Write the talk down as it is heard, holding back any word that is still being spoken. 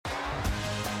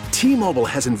T-Mobile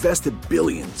has invested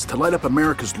billions to light up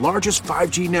America's largest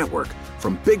 5G network,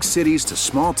 from big cities to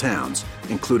small towns,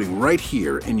 including right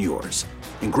here in yours.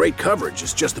 And great coverage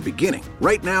is just the beginning.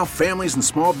 Right now, families and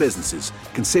small businesses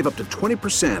can save up to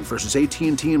 20% versus AT&T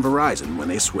and Verizon when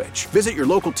they switch. Visit your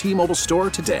local T-Mobile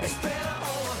store today.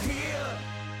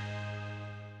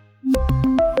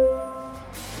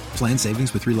 Plan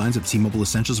savings with 3 lines of T-Mobile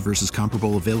Essentials versus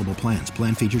comparable available plans.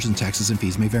 Plan features and taxes and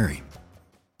fees may vary.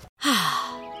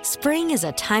 Spring is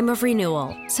a time of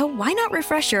renewal, so why not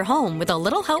refresh your home with a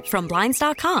little help from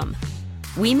Blinds.com?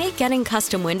 We make getting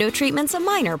custom window treatments a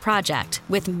minor project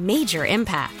with major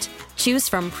impact. Choose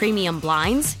from premium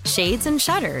blinds, shades, and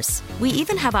shutters. We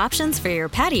even have options for your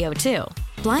patio, too.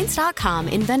 Blinds.com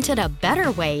invented a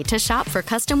better way to shop for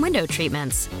custom window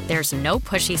treatments. There's no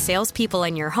pushy salespeople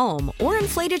in your home or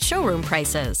inflated showroom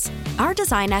prices. Our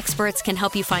design experts can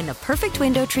help you find the perfect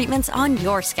window treatments on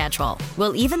your schedule.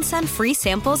 We'll even send free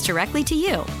samples directly to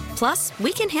you. Plus,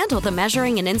 we can handle the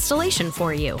measuring and installation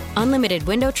for you. Unlimited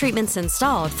window treatments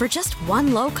installed for just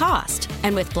one low cost.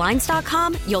 And with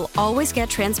Blinds.com, you'll always get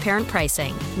transparent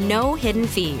pricing. No hidden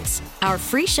fees. Our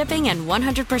free shipping and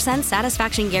 100%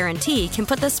 satisfaction guarantee can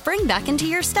put the spring back into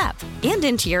your step and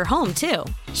into your home, too.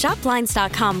 Shop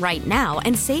Blinds.com right now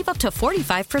and save up to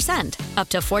 45%. Up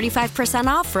to 45%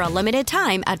 off for a limited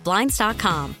time at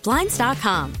Blinds.com.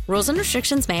 Blinds.com. Rules and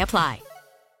restrictions may apply.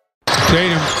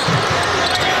 Tatum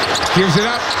gives it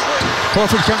up.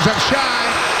 Horford comes up shy.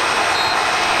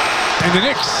 And the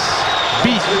Knicks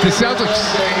beat the Celtics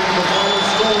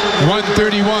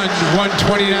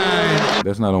 131-129.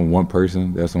 That's not on one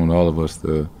person. That's on all of us.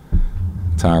 The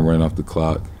time running off the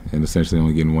clock and essentially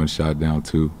only getting one shot down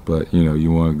too. But,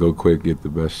 you want to go quick, get the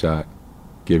best shot,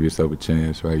 give yourself a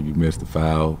chance, right? You missed the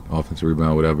foul, offensive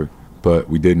rebound, whatever. But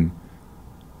we didn't.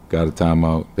 Got a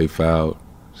timeout. They fouled.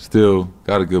 Still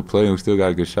got a good play and we still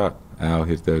got a good shot. Al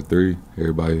hits that 3.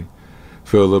 Everybody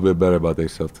feel a little bit better about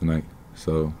themselves tonight.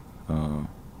 So, it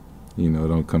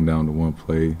don't come down to one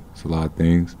play. It's a lot of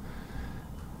things.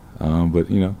 But,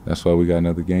 that's why we got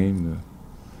another game to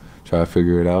try to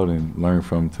figure it out and learn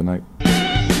from tonight.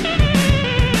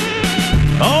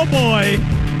 Oh, boy.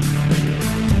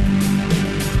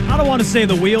 I don't want to say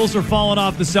the wheels are falling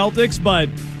off the Celtics, but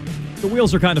the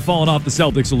wheels are kind of falling off the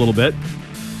Celtics a little bit.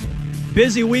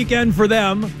 Busy weekend for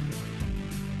them.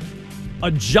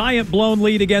 A giant blown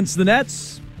lead against the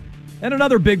Nets, and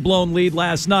another big blown lead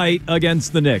last night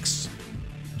against the Knicks.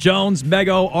 Jones,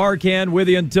 Mego, Arcand with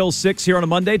you until 6 here on a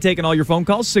Monday, taking all your phone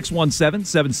calls,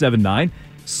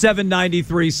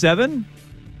 617-779-7937.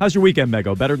 How's your weekend,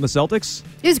 Mego? Better than the Celtics?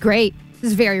 It was great. It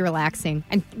was very relaxing.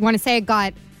 I want to say I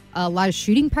got a lot of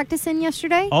shooting practice in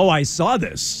yesterday. Oh, I saw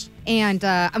this. And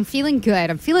I'm feeling good.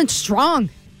 I'm feeling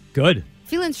strong. Good.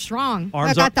 Feeling strong.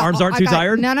 Arms aren't too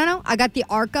tired? No. I got the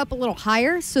arc up a little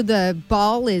higher, so the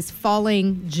ball is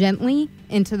falling gently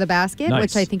into the basket, nice.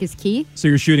 Which I think is key. So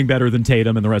you're shooting better than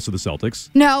Tatum and the rest of the Celtics?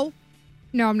 No,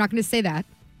 I'm not going to say that.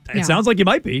 It sounds like you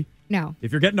might be. No.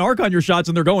 If you're getting arc on your shots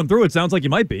and they're going through, it sounds like you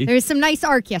might be. There was some nice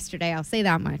arc yesterday, I'll say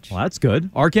that much. Well, that's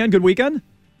good. Arcand, good weekend?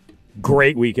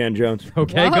 Great weekend, Jones.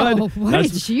 Okay, Whoa, good. What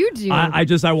did you do? I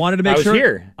wanted to make sure. I was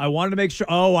here. I wanted to make sure.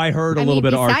 Oh, I heard a little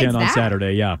bit of Arcand on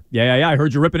Saturday. Yeah. I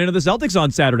heard you ripping into the Celtics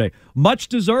on Saturday. Much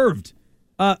deserved.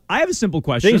 I have a simple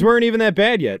question. Things weren't even that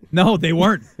bad yet. No, they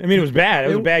weren't. I mean, it was bad. It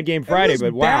was a bad game Friday,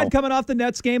 but wow. Bad coming off the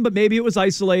Nets game, but maybe it was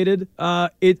isolated.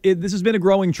 This has been a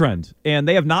growing trend, and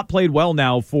they have not played well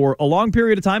now for a long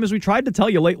period of time, as we tried to tell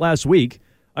you late last week.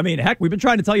 I mean, heck, we've been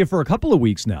trying to tell you for a couple of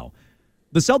weeks now.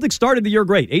 The Celtics started the year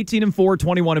great, 18-4,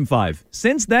 21-5.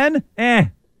 Since then,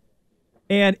 And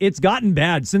it's gotten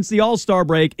bad. Since the All-Star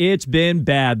break, it's been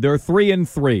bad. They're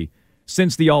 3-3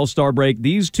 since the All-Star break.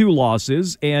 These 2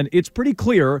 losses, and it's pretty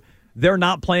clear they're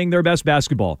not playing their best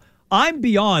basketball. I'm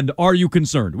beyond, are you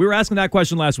concerned? We were asking that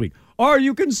question last week. Are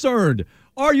you concerned?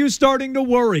 Are you starting to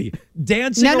worry?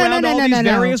 Dancing around all these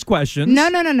various questions.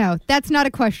 No. That's not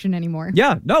a question anymore.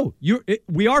 Yeah, no.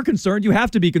 We are concerned. You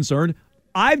have to be concerned.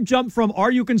 I've jumped from are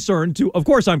you concerned to, of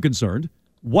course I'm concerned.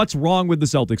 What's wrong with the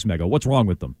Celtics, Mego? What's wrong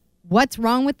with them? What's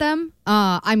wrong with them?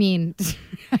 I mean,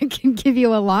 I can give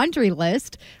you a laundry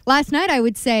list. Last night, I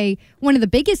would say one of the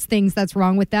biggest things that's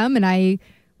wrong with them, and I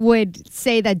would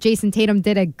say that Jason Tatum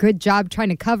did a good job trying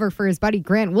to cover for his buddy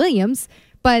Grant Williams,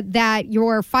 but that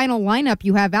your final lineup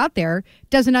you have out there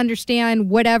doesn't understand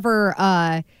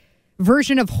whatever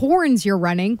version of horns you're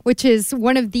running, which is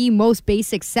one of the most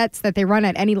basic sets that they run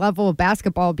at any level of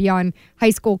basketball beyond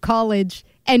high school, college,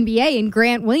 NBA, and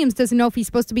Grant Williams doesn't know if he's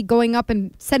supposed to be going up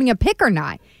and setting a pick or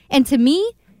not. And to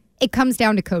me, it comes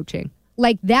down to coaching.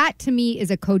 Like, that to me is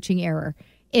a coaching error.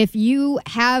 If you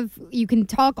can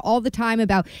talk all the time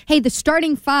about, hey, the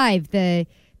starting five, the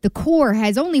core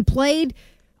has only played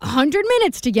 100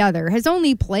 minutes together, has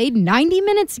only played 90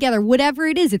 minutes together, whatever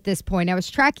it is at this point. I was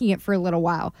tracking it for a little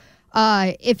while.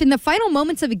 If in the final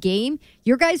moments of a game,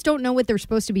 your guys don't know what they're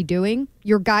supposed to be doing,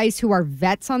 your guys who are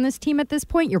vets on this team at this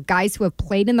point, your guys who have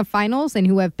played in the finals and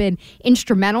who have been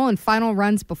instrumental in final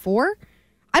runs before,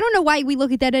 I don't know why we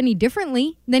look at that any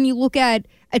differently than you look at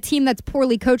a team that's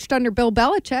poorly coached under Bill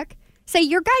Belichick. Say,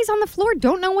 your guys on the floor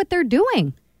don't know what they're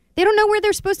doing. They don't know where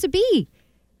they're supposed to be.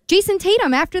 Jason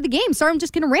Tatum, after the game, sorry, I'm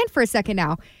just going to rant for a second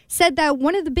now, said that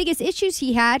one of the biggest issues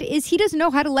he had is he doesn't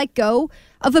know how to let go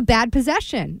of a bad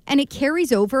possession, and it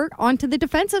carries over onto the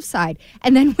defensive side.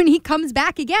 And then when he comes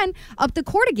back again, up the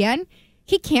court again,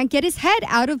 he can't get his head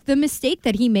out of the mistake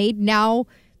that he made now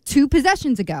 2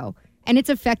 possessions ago, and it's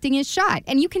affecting his shot.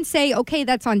 And you can say, okay,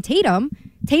 that's on Tatum.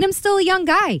 Tatum's still a young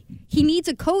guy. He needs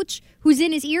a coach who's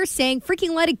in his ear saying,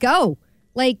 freaking let it go.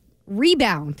 Like,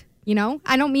 rebound. You know,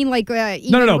 I don't mean like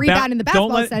rebound in the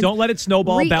basketball sense. Don't let it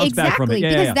snowball, bounce back from it. Exactly,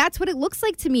 because that's what it looks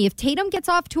like to me. If Tatum gets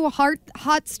off to a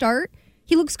hot start,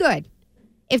 he looks good.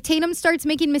 If Tatum starts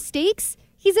making mistakes,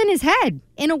 he's in his head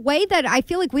in a way that I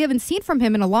feel like we haven't seen from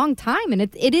him in a long time, and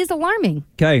it is alarming.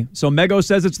 Okay, so Mego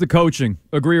says it's the coaching.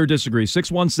 Agree or disagree?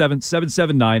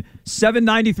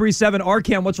 617-779-7937.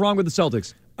 Arcam, what's wrong with the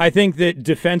Celtics? I think that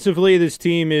defensively, this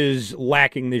team is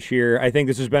lacking this year. I think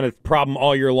this has been a problem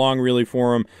all year long, really,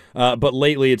 for them. But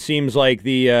lately, it seems like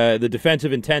the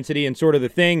defensive intensity and sort of the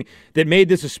thing that made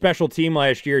this a special team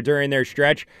last year during their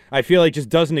stretch, I feel like just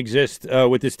doesn't exist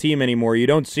with this team anymore. You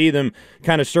don't see them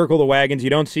kind of circle the wagons. You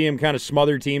don't see them kind of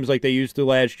smother teams like they used to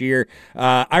last year.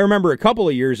 I remember a couple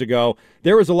of years ago,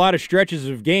 there was a lot of stretches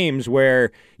of games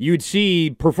where you'd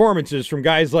see performances from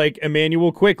guys like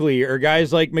Emmanuel Quickley or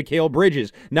guys like Mikal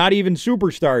Bridges, not even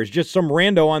superstars, just some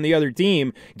rando on the other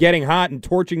team getting hot and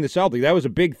torching the Celtics. That was a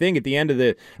big thing at the end of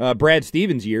the Brad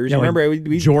Stevens years. Yeah, remember,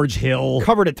 we George Hill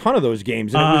covered a ton of those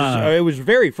games, and it was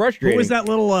very frustrating. Who was that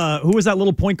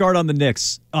little point guard on the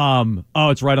Knicks?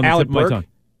 It's right on the Alec tip of my tongue.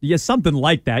 Yeah, something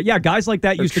like that. Yeah, guys like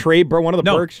that used to Trey Burke, one of the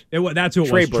Burks. That's who it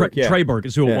Trey was. Burke, yeah. Trey Burke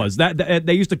is who it was. That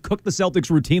they used to cook the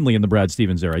Celtics routinely in the Brad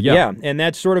Stevens era. Yeah, and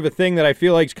that's sort of a thing that I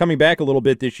feel like is coming back a little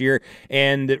bit this year.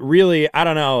 And really, I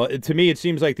don't know. To me, it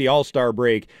seems like the All-Star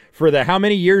break for how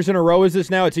many years in a row is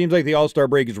this now? It seems like the All-Star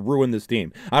break has ruined this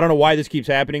team. I don't know why this keeps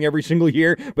happening every single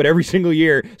year, but every single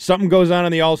year something goes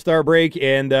on the All-Star break,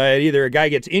 and either a guy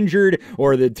gets injured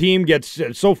or the team gets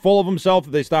so full of himself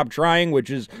that they stop trying,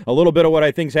 which is a little bit of what I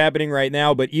think is happening right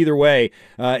now. But either way,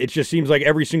 it just seems like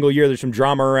every single year there's some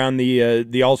drama around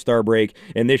the All-Star break,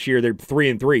 and this year they're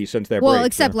 3-3 since that break. Well,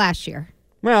 except last year.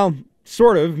 Well,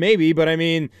 sort of, maybe, but I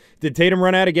mean, did Tatum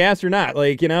run out of gas or not?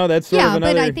 Like, that's sort of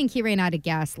another... Yeah, but I think he ran out of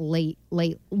gas late,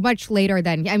 much later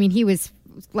than... I mean, he was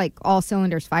like all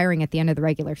cylinders firing at the end of the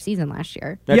regular season last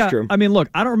year. That's true. I mean, look,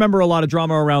 I don't remember a lot of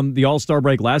drama around the All-Star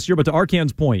break last year, but to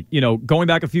Arcan's point, going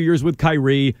back a few years with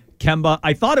Kyrie, Kemba,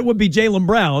 I thought it would be Jaylen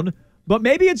Brown, but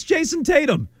maybe it's Jason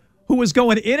Tatum, who was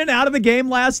going in and out of the game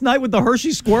last night with the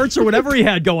Hershey squirts or whatever he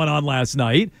had going on last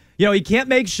night. He can't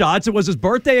make shots. It was his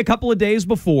birthday a couple of days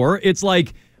before. It's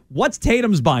like, what's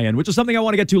Tatum's buy-in? Which is something I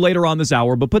want to get to later on this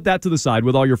hour, but put that to the side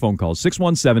with all your phone calls.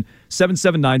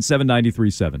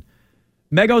 617-779-7937.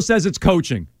 Mego says it's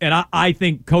coaching, and I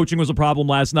think coaching was a problem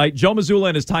last night. Joe Mazzulla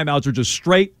and his timeouts are just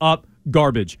straight up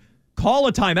garbage. Call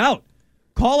a timeout.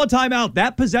 Call a timeout.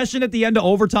 That possession at the end of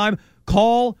overtime,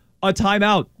 call a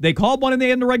timeout. They called one in the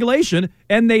end of regulation,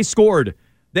 and they scored.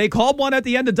 They called one at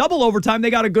the end of double overtime. They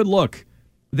got a good look.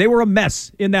 They were a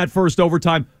mess in that first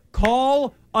overtime.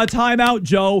 Call a timeout,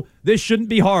 Joe. This shouldn't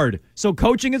be hard. So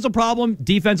coaching is a problem.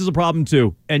 Defense is a problem,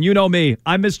 too. And you know me.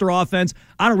 I'm Mr. Offense.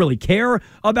 I don't really care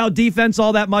about defense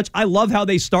all that much. I love how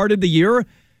they started the year.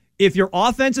 If your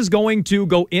offense is going to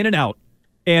go in and out,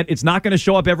 and it's not going to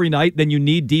show up every night, then you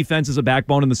need defense as a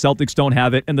backbone, and the Celtics don't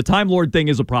have it. And the Time Lord thing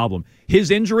is a problem.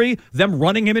 His injury, them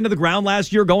running him into the ground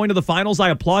last year, going to the finals, I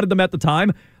applauded them at the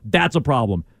time. That's a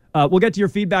problem. We'll get to your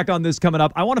feedback on this coming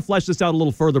up. I want to flesh this out a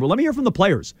little further, but let me hear from the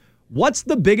players. What's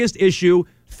the biggest issue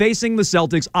facing the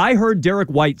Celtics? I heard Derek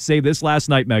White say this last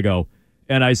night, Mego,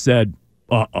 and I said,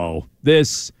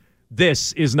 this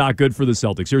is not good for the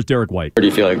Celtics. Here's Derek White. Where do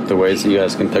you feel like the ways that you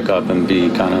guys can pick up and be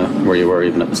kind of where you were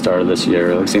even at the start of this year?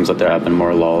 It seems like there have been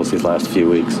more lulls these last few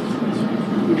weeks.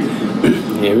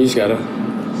 Yeah, we just got to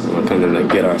kind of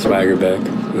get our swagger back,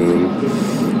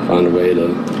 find a way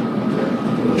to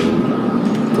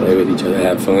play with each other,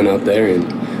 have fun out there, and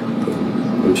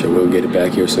I'm sure we'll get it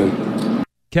back here soon.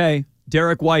 Okay,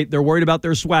 Derek White, they're worried about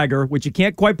their swagger, which you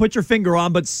can't quite put your finger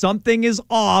on, but something is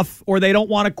off, or they don't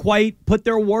want to quite put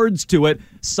their words to it.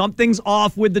 Something's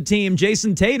off with the team.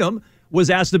 Jason Tatum was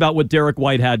asked about what Derek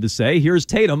White had to say. Here's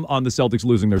Tatum on the Celtics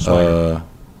losing their swagger.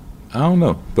 I don't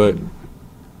know, but,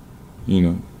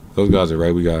 those guys are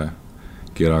right. We got to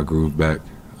get our groove back,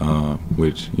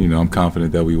 which, I'm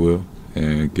confident that we will,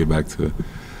 and get back to,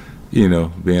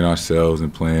 being ourselves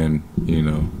and playing,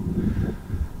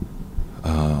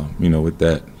 with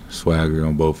that swagger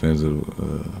on both ends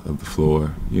of the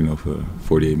floor, for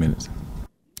 48 minutes.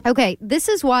 Okay, this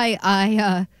is why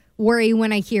I worry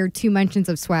when I hear two mentions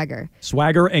of swagger.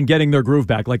 Swagger and getting their groove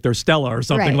back, like they're Stella or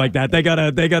something like that. They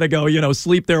gotta go,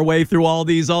 sleep their way through all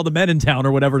the men in town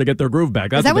or whatever to get their groove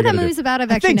back. That's is that what that movie's about?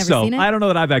 I've actually never seen it. I don't know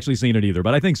that I've actually seen it either,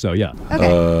 but I think so. Yeah.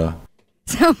 Okay.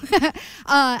 So,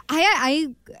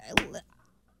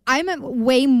 I'm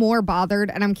way more bothered,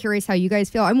 and I'm curious how you guys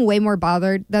feel. I'm way more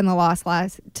bothered than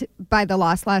by the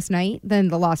loss last night than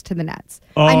the loss to the Nets.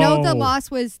 Oh. I know the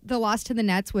loss to the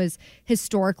Nets was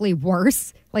historically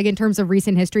worse, like in terms of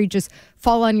recent history. Just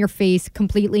fall on your face,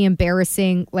 completely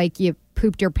embarrassing, like you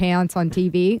pooped your pants on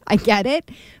TV. I get it,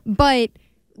 but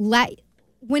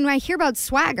when I hear about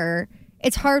swagger,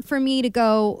 it's hard for me to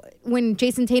go, when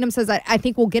Jason Tatum says, I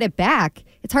think we'll get it back,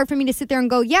 it's hard for me to sit there and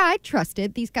go, yeah, I trust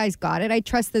it. These guys got it. I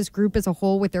trust this group as a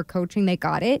whole with their coaching. They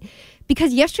got it.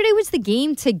 Because yesterday was the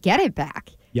game to get it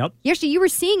back. Yep. Yesterday you were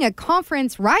seeing a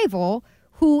conference rival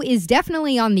who is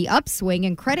definitely on the upswing,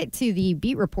 and credit to the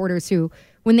beat reporters who,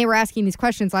 when they were asking these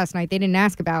questions last night, they didn't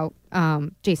ask about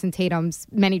Jason Tatum's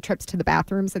many trips to the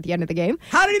bathrooms at the end of the game.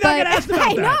 How did he not get asked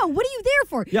about that? I know. What are you there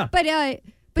for? Yeah.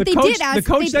 But they did ask.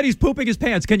 The coach said he's pooping his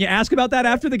pants. Can you ask about that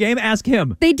after the game? Ask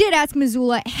him. They did ask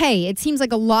Mazzulla, hey, it seems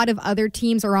like a lot of other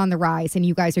teams are on the rise and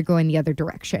you guys are going the other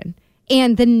direction.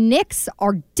 And the Knicks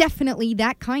are definitely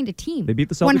that kind of team. They beat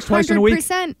the Celtics twice in a week.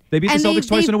 100%. They beat the Celtics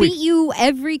twice in a week. They beat you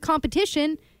every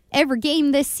competition, every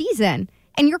game this season.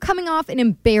 And you're coming off an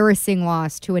embarrassing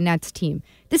loss to a Nets team.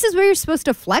 This is where you're supposed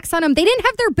to flex on them. They didn't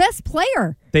have their best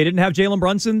player. They didn't have Jalen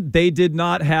Brunson. They did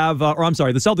not have, the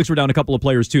Celtics were down a couple of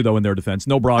players too, though, in their defense.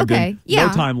 No Brogdon, no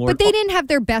Time Lord. But they didn't have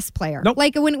their best player. Nope.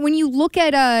 Like when you look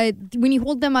at, when you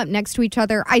hold them up next to each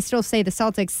other, I still say the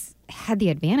Celtics had the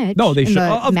advantage. No, they should.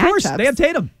 Of course, matchups. they have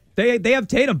Tatum. They have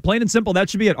Tatum, plain and simple. That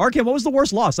should be it. Arkin, what was the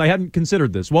worst loss? I hadn't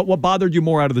considered this. What bothered you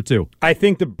more out of the two? I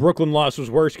think the Brooklyn loss was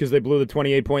worse because they blew the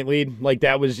 28-point lead. Like,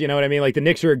 that was, you know what I mean? Like, the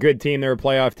Knicks are a good team. They're a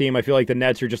playoff team. I feel like the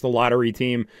Nets are just a lottery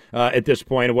team at this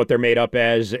point of what they're made up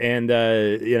as. And,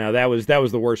 that was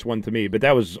the worst one to me. But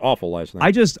that was awful last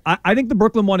night. I think the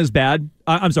Brooklyn one is bad.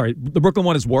 The Brooklyn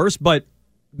one is worse. But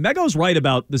Mego's right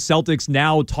about the Celtics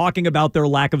now talking about their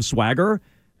lack of swagger.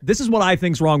 This is what I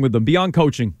think's wrong with them, beyond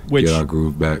coaching, which get our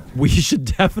groove back. We should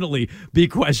definitely be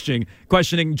questioning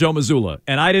Joe Mazzulla.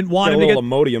 And I didn't want him to get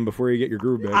Imodium before you get your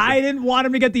groove back. I didn't want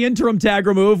him to get the interim tag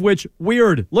removed, which,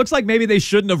 weird. Looks like maybe they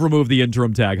shouldn't have removed the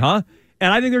interim tag, huh?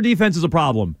 And I think their defense is a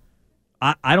problem.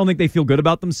 I don't think they feel good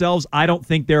about themselves. I don't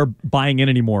think they're buying in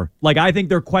anymore. Like, I think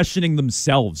they're questioning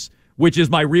themselves, which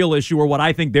is my real issue, or what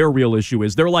I think their real issue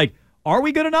is. They're like, are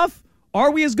we good enough?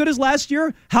 Are we as good as last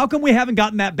year? How come we haven't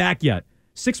gotten that back yet?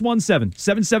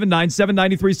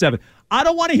 617-779-7937. I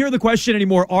don't want to hear the question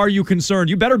anymore, are you concerned?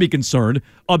 You better be concerned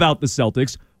about the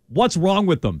Celtics. What's wrong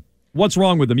with them? What's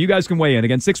wrong with them? You guys can weigh in.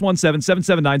 Again,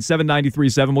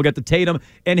 617-779-7937. We'll get to Tatum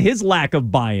and his lack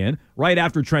of buy-in right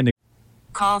after trending.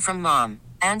 Call from mom.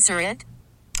 Answer it.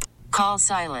 Call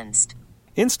silenced.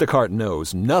 Instacart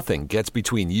knows nothing gets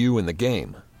between you and the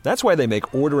game. That's why they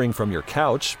make ordering from your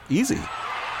couch easy.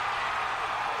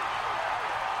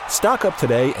 Stock up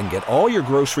today and get all your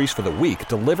groceries for the week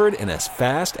delivered in as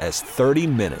fast as 30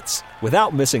 minutes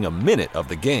without missing a minute of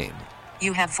the game.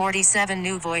 You have 47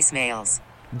 new voicemails.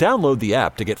 Download the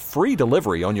app to get free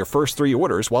delivery on your first 3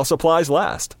 orders while supplies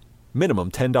last.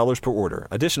 Minimum $10 per order.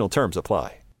 Additional terms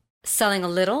apply. Selling a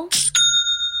little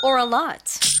or a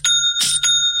lot?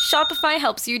 Shopify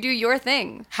helps you do your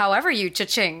thing, however you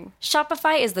cha-ching.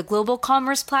 Shopify is the global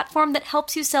commerce platform that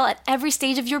helps you sell at every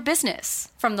stage of your business.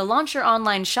 From the launch your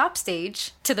online shop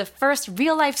stage, to the first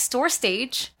real-life store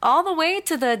stage, all the way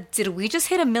to the did we just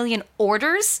hit 1 million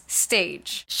orders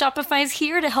stage. Shopify's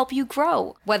here to help you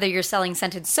grow. Whether you're selling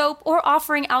scented soap or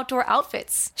offering outdoor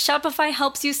outfits, Shopify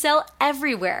helps you sell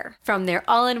everywhere. From their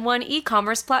all-in-one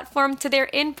e-commerce platform to their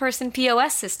in-person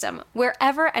POS system,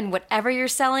 wherever and whatever you're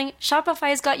selling,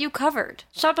 Shopify's got you covered.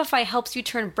 Shopify helps you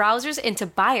turn browsers into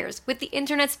buyers with the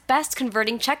internet's best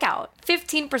converting checkout.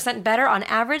 15% better on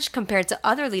average compared to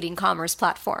other leading commerce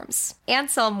platforms. and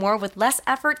sell more with less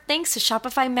effort thanks to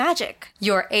Shopify Magic,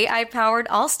 your AI-powered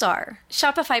all-star.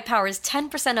 Shopify powers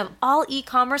 10% of all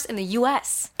e-commerce in the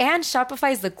U.S., and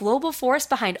Shopify is the global force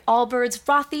behind Allbirds,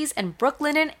 Rothy's, and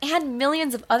Brooklinen, and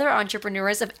millions of other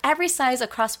entrepreneurs of every size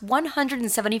across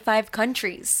 175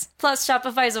 countries. Plus,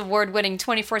 Shopify's award-winning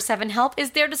 24/7 help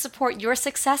is there to support your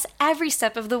success every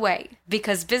step of the way.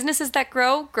 Because businesses that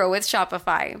grow with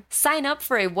Shopify. Sign up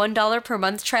for a $1 per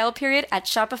month trial period at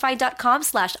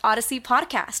shopify.com/Odyssey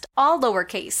Podcast, all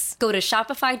lowercase. Go to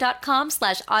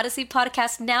shopify.com/Odyssey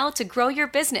Podcast now to grow your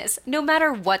business, no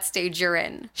matter what stage you're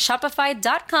in.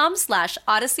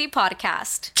 Shopify.com/Odyssey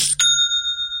Podcast.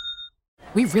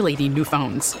 We really need new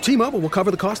phones. T-Mobile will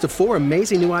cover the cost of 4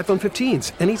 amazing new iPhone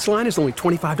 15s, and each line is only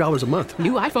 $25 a month.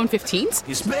 New iPhone 15s?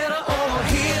 It's better over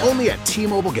here. Only at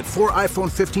T-Mobile, get 4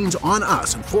 iPhone 15s on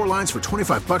us and 4 lines for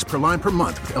 $25 per line per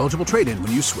month with eligible trade-in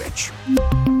when you switch.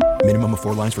 Minimum of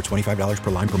 4 lines for $25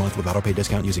 per line per month with autopay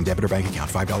discount using debit or bank account.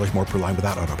 $5 more per line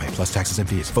without autopay, plus taxes and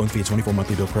fees. Phone fee at 24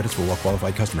 monthly bill credits for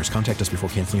well-qualified customers. Contact us before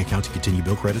canceling account to continue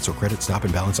bill credits or credit stop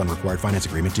and balance on required finance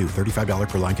agreement due. $35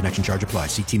 per line connection charge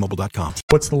applies. See T-Mobile.com.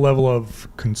 What's the level of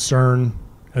concern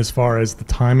as far as the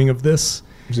timing of this?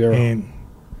 0. And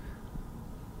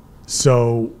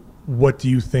so what do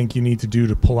you think you need to do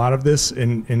to pull out of this?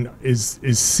 And is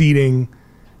seeding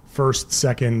first,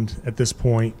 second at this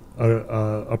point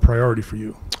a priority for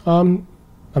you? I mean,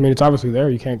 it's obviously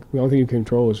there. The only thing you can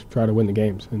control is try to win the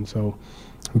games. And so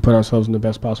we put ourselves in the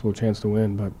best possible chance to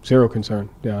win, but 0 concern.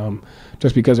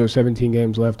 Just because there's 17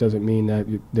 games left doesn't mean that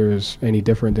there's any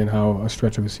different than how a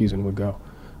stretch of a season would go.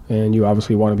 And you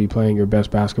obviously want to be playing your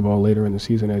best basketball later in the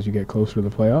season as you get closer to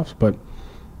the playoffs. But,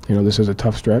 this is a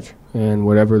tough stretch, and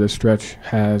whatever the stretch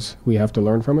has, we have to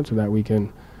learn from it so that we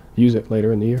can use it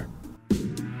later in the year.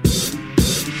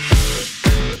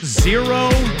 0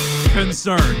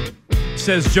 concern,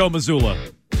 says Joe Mazzulla.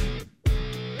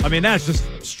 I mean, that's just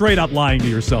straight up lying to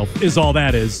yourself, is all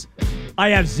that is. I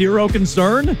have 0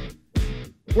 concern?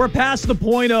 We're past the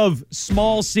point of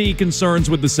small C concerns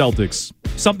with the Celtics.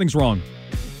 Something's wrong.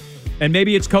 And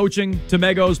maybe it's coaching, to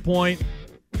Mego's point.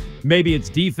 Maybe it's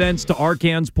defense, to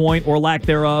Arcan's point, or lack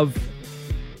thereof.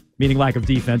 Meaning lack of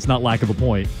defense, not lack of a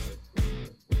point.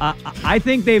 I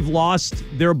think they've lost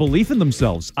their belief in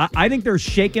themselves. I think they're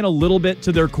shaken a little bit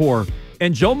to their core.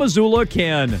 And Joe Mazzulla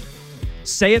can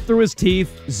say it through his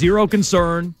teeth, 0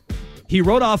 concern. He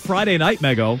wrote off Friday night,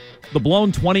 Mego, the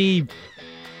blown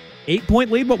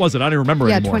 28-point lead. What was it? I don't remember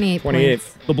anymore. 28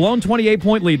 points. The blown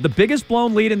 28-point lead. The biggest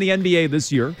blown lead in the NBA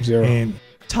this year. 0. And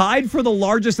tied for the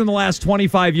largest in the last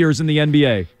 25 years in the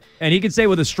NBA. And he could say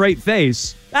with a straight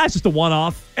face, that's just a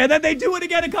one-off. And then they do it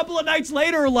again a couple of nights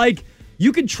later. Like,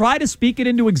 you can try to speak it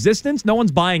into existence. No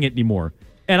one's buying it anymore.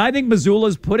 And I think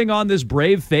Mazzulla's putting on this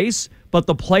brave face, but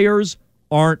the players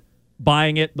aren't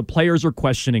buying it. The players are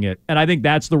questioning it. And I think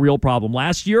that's the real problem.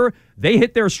 Last year, they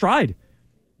hit their stride.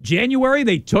 January,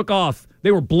 they took off.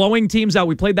 They were blowing teams out.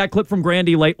 We played that clip from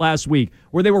Grandy late last week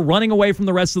where they were running away from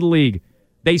the rest of the league.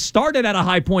 They started at a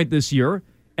high point this year,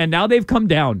 and now they've come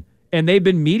down. And they've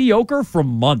been mediocre for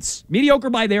months. Mediocre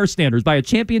by their standards, by a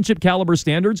championship caliber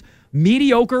standards.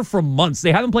 Mediocre for months.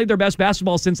 They haven't played their best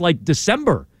basketball since like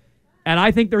December. And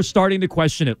I think they're starting to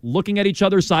question it, looking at each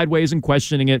other sideways and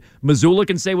questioning it. Mazzulla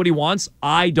can say what he wants.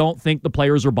 I don't think the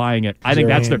players are buying it. I think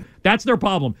that's their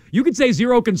problem. You could say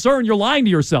 0 concern. You're lying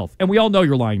to yourself. And we all know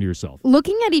you're lying to yourself.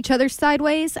 Looking at each other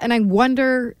sideways, and I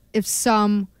wonder if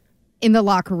some in the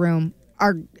locker room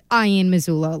are eyeing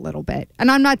Mazzulla a little bit. And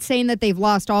I'm not saying that they've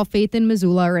lost all faith in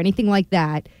Mazzulla or anything like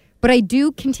that, but I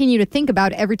do continue to think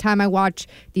about every time I watch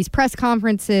these press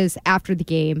conferences after the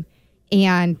game,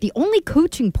 and the only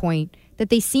coaching point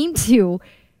that they seem to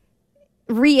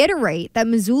reiterate that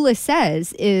Mazzulla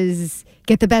says is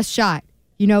get the best shot.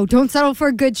 Don't settle for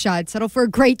a good shot, settle for a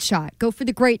great shot. Go for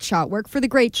the great shot, work for the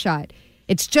great shot.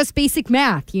 It's just basic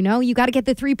math, you got to get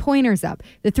the 3-pointers up,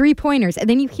 the 3-pointers. And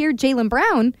then you hear Jaylen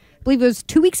Brown, I believe it was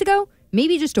 2 weeks ago,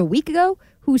 maybe just a week ago,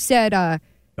 who said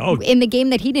in the game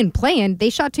that he didn't play in, they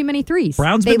shot too many threes.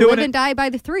 They live and die by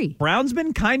the 3. Brown's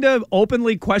been kind of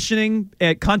openly questioning,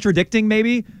 contradicting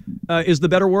maybe is the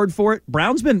better word for it.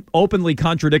 Brown's been openly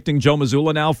contradicting Joe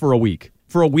Mazzulla now for a week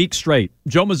straight.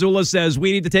 Joe Mazzulla says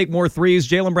we need to take more threes.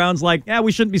 Jaylen Brown's like,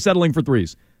 we shouldn't be settling for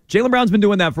threes. Jaylen Brown's been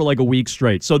doing that for like a week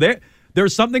straight. So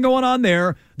there's something going on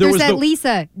there. There's at least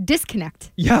a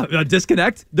disconnect. Yeah, a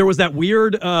disconnect. There was that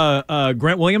weird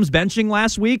Grant Williams benching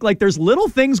last week. Like, there's little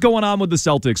things going on with the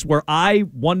Celtics where I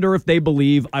wonder if they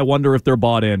believe. I wonder if they're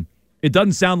bought in. It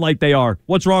doesn't sound like they are.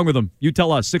 What's wrong with them? You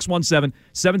tell us.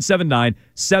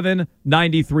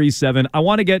 617-779-7937. I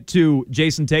want to get to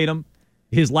Jason Tatum,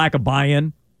 his lack of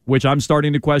buy-in, which I'm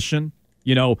starting to question.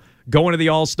 Going to the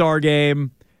All-Star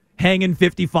game, hanging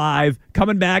 55,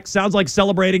 coming back, sounds like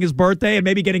celebrating his birthday and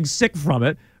maybe getting sick from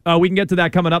it. We can get to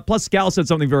that coming up. Plus, Scal said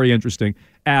something very interesting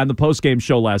and the post-game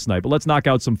show last night. But let's knock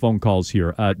out some phone calls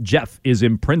here. Jeff is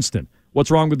in Princeton. What's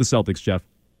wrong with the Celtics, Jeff?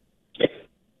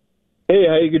 Hey,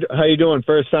 how you doing?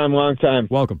 First time, long time.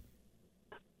 Welcome.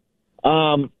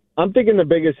 I'm thinking the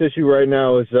biggest issue right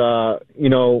now is,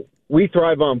 we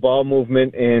thrive on ball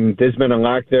movement, and there's been a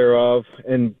lack thereof.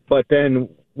 But then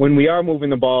when we are moving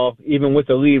the ball, even with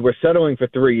the lead, we're settling for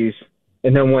threes.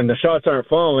 And then when the shots aren't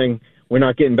falling, we're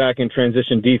not getting back in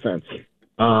transition defense.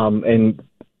 And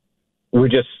we're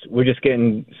just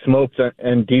getting smoked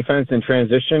in defense and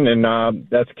transition, and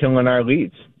that's killing our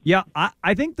leads. Yeah,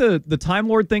 I think the Time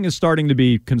Lord thing is starting to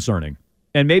be concerning.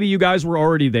 And maybe you guys were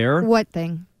already there. What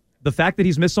thing? The fact that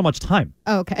he's missed so much time.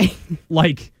 Oh, okay.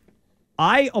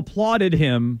 I applauded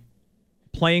him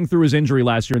playing through his injury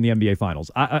last year in the NBA Finals.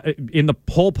 In the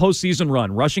whole postseason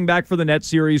run, rushing back for the Nets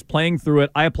series, playing through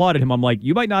it, I applauded him. I'm like,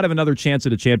 you might not have another chance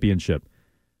at a championship.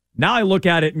 Now I look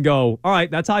at it and go, all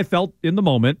right, that's how I felt in the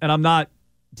moment, and I'm not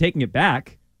taking it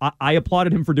back. I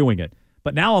applauded him for doing it.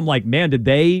 But now I'm like, man, did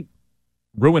they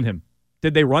ruin him?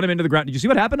 Did they run him into the ground? Did you see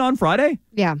what happened on Friday?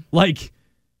 Yeah.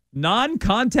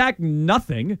 Non-contact,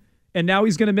 nothing. And now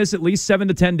he's going to miss at least 7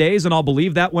 to 10 days, and I'll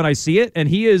believe that when I see it. And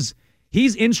he's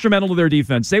instrumental to their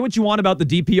defense. Say what you want about the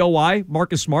DPOY,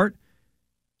 Marcus Smart.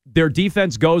 Their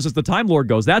defense goes as the Time Lord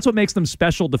goes. That's what makes them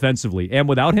special defensively. And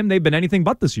without him, they've been anything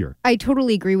but this year. I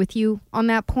totally agree with you on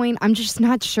that point. I'm just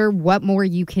not sure what more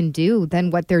you can do than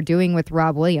what they're doing with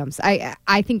Rob Williams.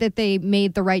 I think that they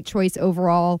made the right choice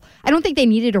overall. I don't think they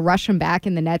needed to rush him back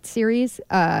in the Nets series.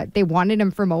 They wanted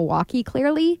him for Milwaukee,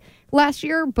 clearly, last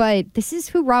year. But this is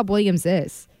who Rob Williams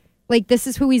is. This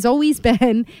is who he's always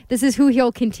been. This is who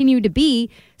he'll continue to be.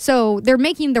 So they're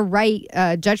making the right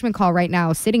judgment call right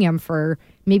now, sitting him for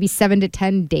maybe 7 to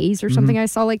 10 days or something. I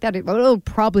saw like that. It'll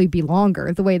probably be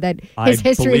longer, the way that his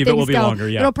history of things go. Longer,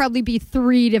 yeah. It'll probably be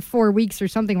 3 to 4 weeks or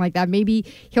something like that. Maybe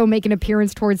he'll make an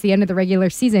appearance towards the end of the regular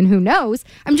season. Who knows?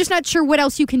 I'm just not sure what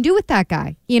else you can do with that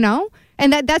guy,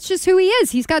 And that's just who he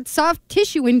is. He's got soft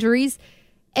tissue injuries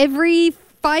every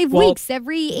 5 weeks,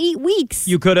 every 8 weeks.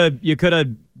 You could have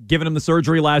given him the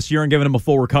surgery last year and given him a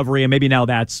full recovery, and maybe now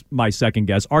that's my second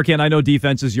guess. Arkan, I know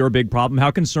defense is your big problem.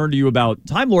 How concerned are you about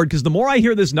Time Lord? Because the more I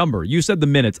hear this number, you said the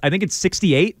minutes, I think it's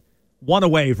 68, one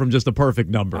away from just a perfect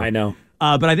number. I know.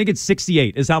 But I think it's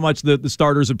 68 is how much the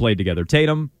starters have played together.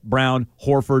 Tatum, Brown,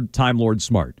 Horford, Time Lord,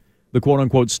 Smart. The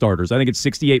quote-unquote starters. I think it's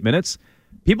 68 minutes.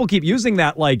 People keep using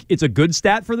that like it's a good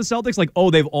stat for the Celtics. Like, oh,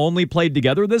 they've only played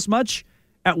together this much.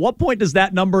 At what point does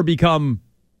that number become...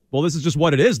 Well, this is just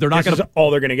what it is. They're not going to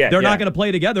all they're going to get. They're not going to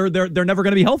play together. They're never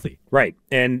going to be healthy. Right.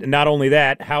 And not only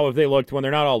that, how have they looked when they're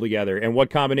not all together, and what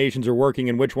combinations are working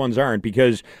and which ones aren't?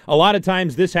 Because a lot of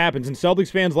times this happens, and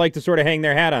Celtics fans like to sort of hang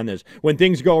their hat on this. When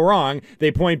things go wrong, they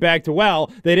point back to,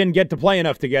 well, they didn't get to play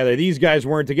enough together. These guys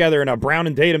weren't together, and Brown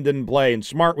and Tatum didn't play, and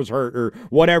Smart was hurt, or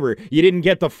whatever. You didn't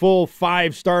get the full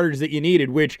 5 starters that you needed,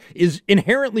 which is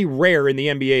inherently rare in the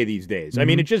NBA these days. I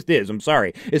mean, it just is. I'm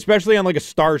sorry. Especially on like a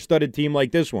star-studded team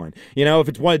like this one. If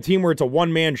it's a team where it's a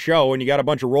one-man show and you got a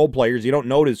bunch of role players, you don't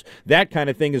notice that kind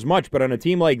of thing as much. But on a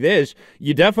team like this,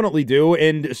 you definitely do.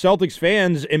 And Celtics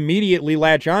fans immediately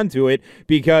latch onto it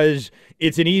because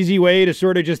it's an easy way to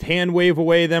sort of just hand-wave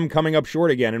away them coming up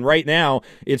short again. And right now,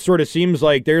 it sort of seems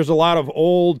like there's a lot of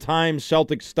old-time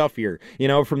Celtics stuff here,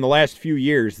 from the last few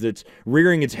years that's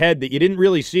rearing its head that you didn't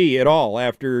really see at all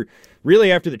after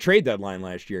the trade deadline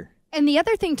last year. And the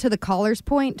other thing to the caller's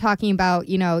point, talking about,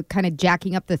 kind of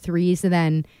jacking up the threes and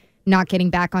then not getting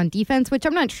back on defense, which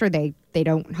I'm not sure they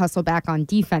don't hustle back on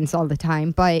defense all the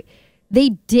time, but they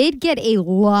did get a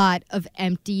lot of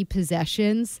empty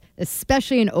possessions,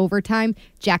 especially in overtime,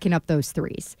 jacking up those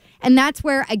threes. And that's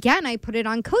where, again, I put it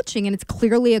on coaching, and it's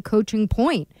clearly a coaching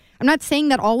point. I'm not saying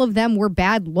that all of them were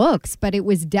bad looks, but it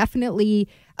was definitely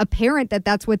apparent that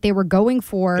that's what they were going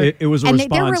for. It was a response.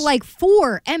 And there were like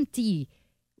 4 empty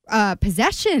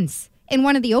possessions in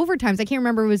one of the overtimes. I can't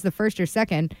remember if it was the first or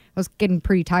second. I was getting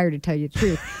pretty tired, to tell you the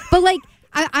truth. But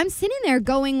I'm sitting there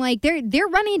going they're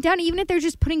running it down, even if they're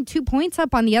just putting 2 points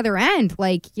up on the other end.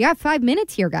 You have 5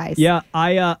 minutes here, guys. Yeah,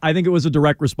 I think it was a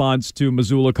direct response to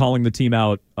Mazzulla calling the team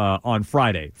out on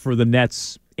Friday for the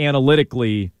Nets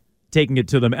analytically taking it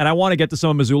to them. And I want to get to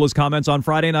some of Mazzulla's comments on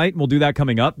Friday night, and we'll do that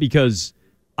coming up because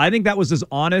I think that was as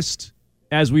honest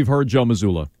as we've heard Joe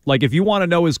Mazzulla. If you want to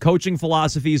know his coaching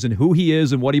philosophies and who he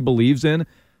is and what he believes in,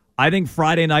 I think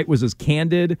Friday night was as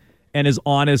candid and as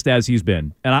honest as he's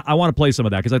been. And I want to play some of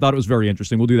that because I thought it was very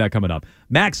interesting. We'll do that coming up.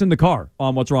 Max in the car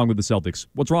on What's Wrong with the Celtics.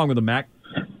 What's wrong with them, Mac?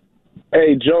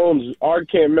 Hey, Jones,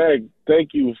 Arcan Meg,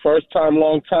 thank you. First time,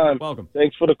 long time. Welcome.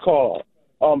 Thanks for the call.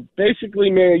 Basically,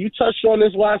 man, you touched on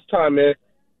this last time, man.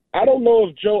 I don't know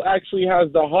if Joe actually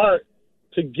has the heart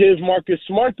to give Marcus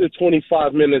Smart the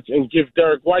 25 minutes and give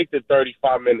Derek White the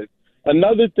 35 minutes.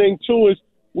 Another thing, too, is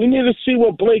we need to see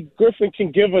what Blake Griffin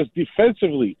can give us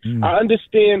defensively. I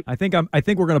understand. I think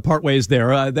we're going to part ways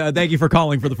there. Thank you for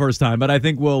calling for the first time, but I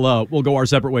think we'll go our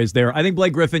separate ways there. I think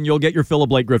Blake Griffin, you'll get your fill of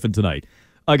Blake Griffin tonight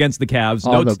against the Cavs.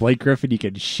 The Blake Griffin you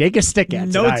can shake a stick at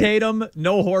No tonight. Tatum,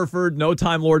 no Horford, no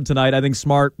Time Lord tonight. I think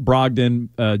Smart, Brogdon,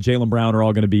 Jaylen Brown are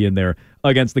all going to be in there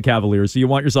against the Cavaliers. So you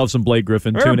want yourself some Blake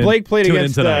Griffin. Blake played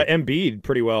against tonight. Embiid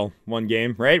pretty well one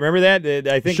game, right? Remember that?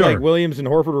 I think Sure. like Williams and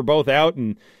Horford were both out,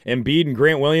 and Embiid and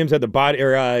Grant Williams had the body,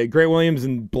 or Grant Williams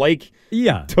and Blake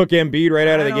took Embiid right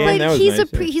out of the game. But That was he's nice.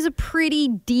 he's a pretty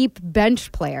deep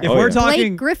bench player. If we're Blake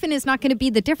talking- Griffin is not going to be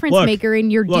the difference maker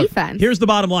in your defense. Here's the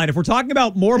bottom line. If we're talking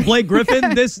about more Blake Griffin,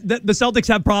 the Celtics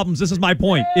have problems. This is my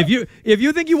point. If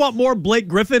you think you want more Blake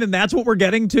Griffin and that's what we're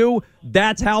getting to,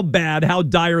 that's how bad, how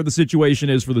dire the situation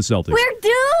is for the Celtics. We're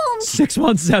doomed.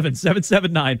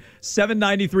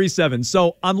 617-779-7937.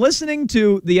 So I'm listening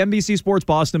to the NBC Sports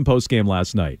Boston postgame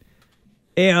last night,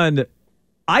 and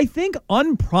I think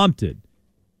unprompted,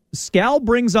 Scal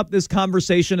brings up this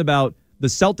conversation about the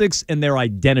Celtics and their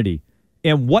identity.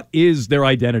 And what is their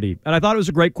identity? And I thought it was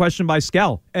a great question by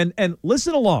Scal. And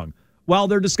listen along while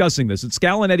they're discussing this. It's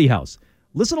Scal and Eddie House.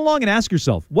 Listen along and ask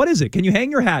yourself, what is it? Can you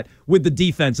hang your hat with the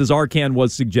defense, as Arcan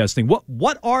was suggesting?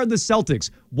 What are the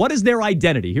Celtics? What is their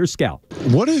identity? Here's Scal.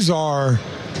 What is our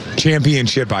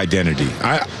championship identity?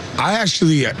 I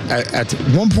actually, at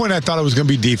one point, I thought it was going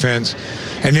to be defense.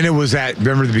 And then it was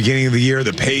remember the beginning of the year,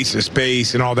 the pace, the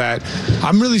space, and all that.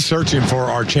 I'm really searching for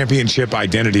our championship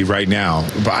identity right now.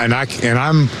 And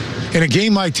I'm in a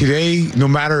game like today, no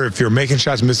matter if you're making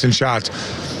shots, missing shots,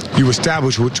 you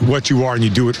establish what you are and you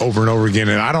do it over and over again.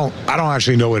 And I don't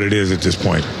actually know what it is at this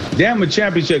point. Damn a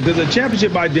championship, because the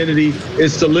championship identity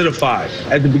is solidified.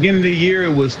 At the beginning of the year,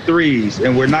 it was threes,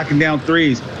 and we're knocking down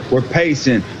threes. We're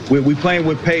pacing. We're playing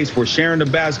with pace. We're sharing the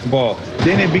basketball.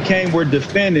 Then it became we're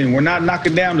defending. We're not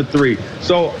knocking down the three.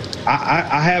 So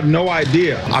I have no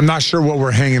idea. I'm not sure what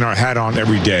we're hanging our hat on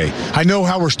every day. I know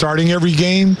how we're starting every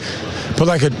game, but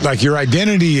like your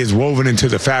identity is woven into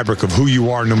the fabric of who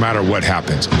you are no matter what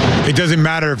happens. It doesn't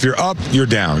matter if you're up, you're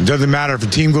down. It doesn't matter if a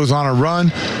team goes on a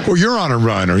run or you're on a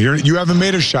run or you haven't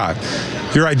made a shot.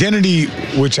 Your identity,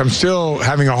 which I'm still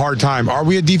having a hard time, are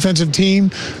we a defensive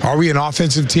team? Are we an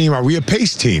offensive team? Are we a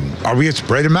pace team? Are we a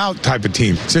spread them out type of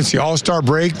team? Since the All-Star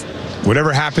break,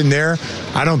 whatever happened there,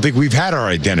 I don't think we've had our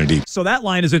identity. So that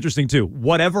line is interesting too.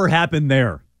 Whatever happened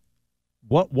there.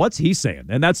 What's he saying?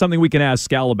 And that's something we can ask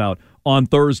Scal about on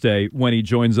Thursday when he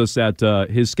joins us at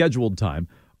his scheduled time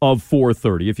of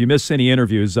 4:30. If you miss any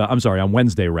interviews, on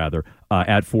Wednesday rather,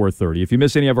 at 4:30. If you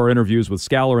miss any of our interviews with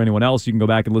Scal or anyone else, you can go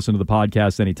back and listen to the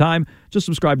podcast anytime. Just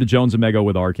subscribe to Jones and Mego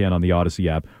with Arcan on the Odyssey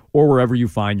app or wherever you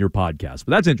find your podcast.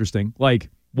 But that's interesting. Like,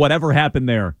 whatever happened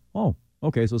there. Oh,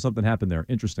 okay, so something happened there.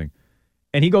 Interesting.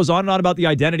 And he goes on and on about the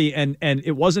identity, and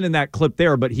it wasn't in that clip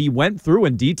there, but he went through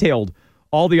and detailed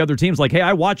all the other teams. Like, hey,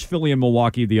 I watched Philly and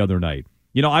Milwaukee the other night.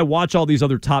 You know, I watch all these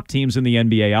other top teams in the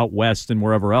NBA out west and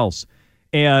wherever else,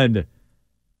 and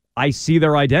I see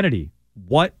their identity.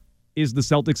 What is the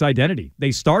Celtics' identity?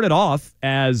 They started off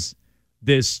as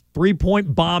this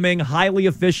three-point bombing, highly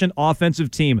efficient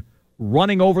offensive team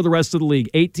running over the rest of the league,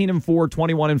 18-4,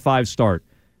 21-5 start.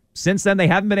 Since then, they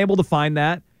haven't been able to find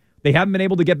that. They haven't been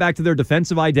able to get back to their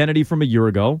defensive identity from a year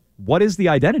ago. What is the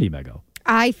identity, Mego?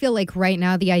 I feel like right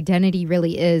now the identity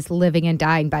really is living and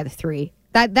dying by the three.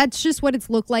 That's just what it's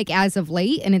looked like as of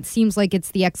late, and it seems like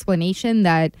it's the explanation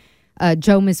that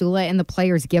Joe Mazzulla and the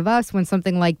players give us when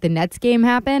something like the Nets game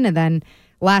happened. And then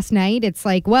last night, it's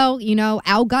like, well, you know,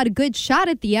 Al got a good shot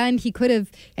at the end.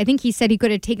 I think he said he could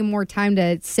have taken more time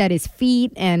to set his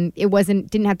feet, and it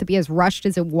didn't have to be as rushed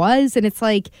as it was. And it's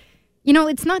like, you know,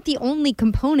 it's not the only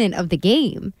component of the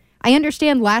game. I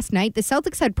understand last night the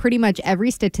Celtics had pretty much every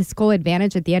statistical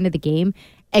advantage at the end of the game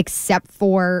except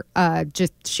for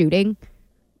just shooting,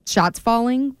 shots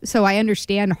falling. So I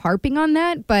understand harping on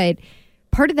that, but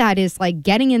part of that is like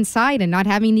getting inside and not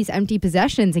having these empty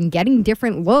possessions and getting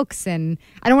different looks. And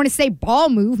I don't want to say ball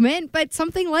movement, but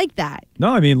something like that. No,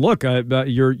 I mean, look,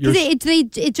 you're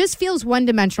it just feels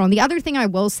one-dimensional. And the other thing I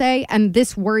will say, and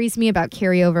this worries me about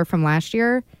carryover from last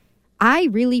year, I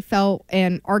really felt,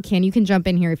 and Arcan, you can jump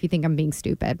in here if you think I'm being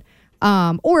stupid.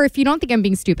 Or if you don't think I'm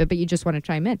being stupid, but you just want to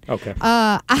chime in. Okay.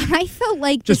 I felt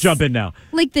like just jump in now.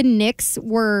 Like the Knicks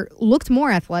looked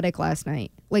more athletic last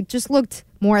night. Like just looked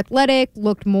more athletic,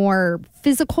 looked more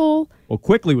physical. Well,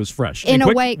 Quickly was fresh. In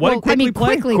a way, what did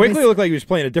Quickly looked like he was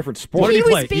playing a different sport. He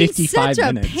was being such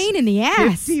a pain in the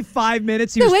ass. 55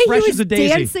 minutes. He the was way fresh he was as a daisy.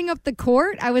 dancing up the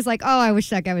court, I was like, oh, I wish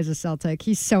that guy was a Celtic.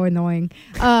 He's so annoying.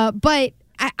 But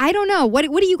I don't know. What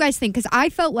do you guys think? Because I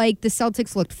felt like the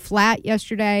Celtics looked flat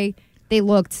yesterday. They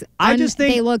looked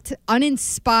they looked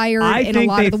uninspired in a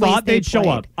lot of the ways they show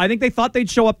up. I think they thought they'd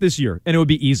show up this year, and it would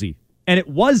be easy. And it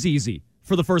was easy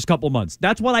for the first couple months.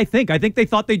 That's what I think. I think they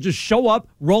thought they'd just show up,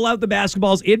 roll out the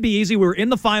basketballs. It'd be easy. We were in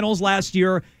the finals last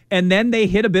year, and then they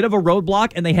hit a bit of a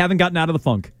roadblock, and they haven't gotten out of the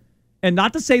funk. And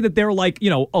not to say that they're like,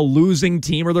 a losing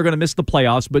team or they're going to miss the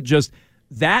playoffs, but just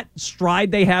that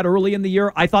stride they had early in the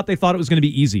year, I thought they thought it was going to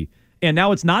be easy. And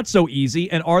now it's not so easy.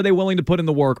 And are they willing to put in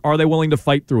the work? Are they willing to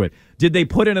fight through it? Did they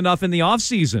put in enough in the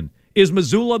offseason? Is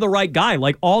Mazzulla the right guy?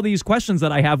 Like all these questions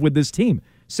that I have with this team.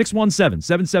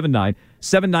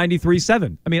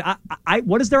 617-779-7937. I mean,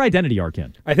 what is their identity,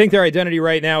 Arkan? I think their identity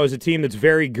right now is a team that's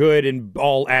very good in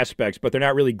all aspects, but they're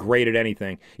not really great at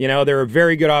anything. They're a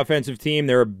very good offensive team.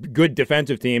 They're a good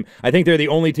defensive team. I think they're the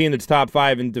only team that's top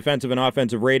 5 in defensive and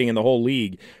offensive rating in the whole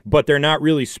league, but they're not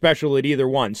really special at either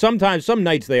one. Sometimes, some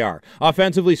nights they are.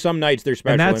 Offensively, some nights they're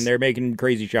special and they're making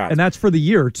crazy shots. And that's for the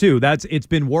year, too. It's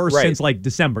been worse since like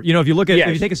December. If you look at, if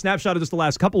you take a snapshot of just the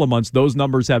last couple of months, those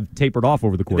numbers have tapered off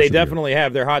over the course They of the year. definitely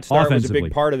have. Their hot start was a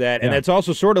big part of that. And that's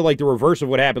also sort of like the reverse of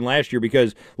what happened last year,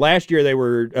 because last year they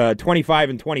were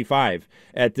 25-25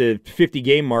 at the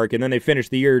 50-game mark, and then they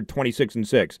finished the year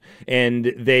 26-6.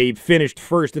 And they finished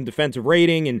first in defensive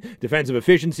rating and defensive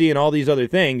efficiency and all these other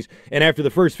things. And after the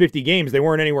first 50 games, they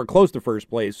weren't anywhere close to first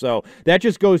place. So that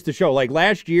just goes to show, like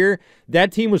last year,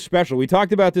 that team was special. We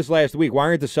talked about this last week. Why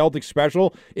aren't the Celtics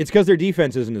special? It's because their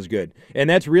defense isn't as good. And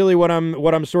that's really what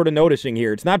I'm sort of noticing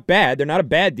here. It's not bad. They're not a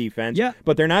bad defense,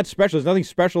 but they're not special. There's nothing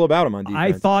special about them on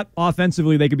defense. I thought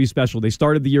offensively they could be special. They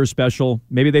started the year special.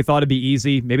 Maybe they thought it'd be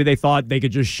easy. Maybe they thought they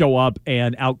could just show up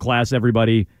and outclass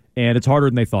everybody, and it's harder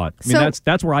than they thought. I mean,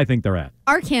 that's where I think they're at.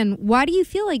 Arkan, why do you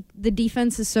feel like the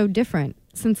defense is so different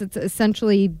since it's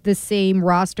essentially the same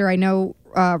roster? I know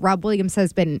Rob Williams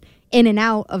has been in and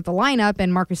out of the lineup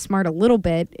and Marcus Smart a little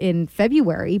bit in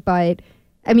February, but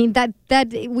I mean that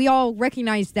we all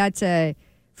recognize that's a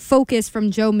focus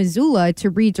from Joe Mazzulla to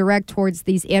redirect towards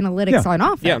these analytics on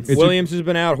offense. Yeah, Williams has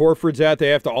been out, Horford's out. They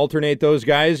have to alternate those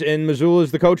guys, and Mazzulla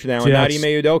is the coach now, and not Ime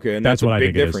Udoka, and that's a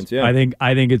big difference. Yeah. I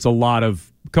think it's a lot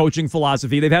of coaching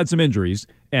philosophy. They've had some injuries,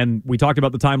 and we talked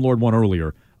about the Time Lord one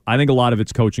earlier. I think a lot of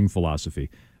it's coaching philosophy.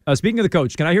 Speaking of the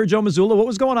coach, can I hear Joe Mazzulla? What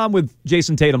was going on with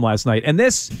Jason Tatum last night? And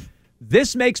this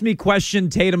makes me question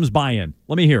Tatum's buy-in.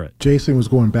 Let me hear it. Jason was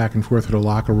going back and forth to the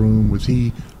locker room. Was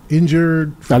he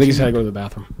injured? I think he's had to go to the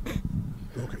bathroom.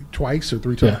 Okay, twice or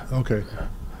 3 times? Yeah. Okay.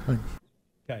 Thanks.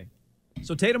 Okay.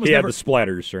 So Tatum was he never had the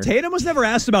splatters, sir. Tatum was never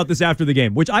asked about this after the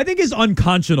game, which I think is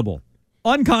unconscionable.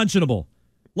 Unconscionable.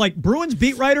 Like, Bruins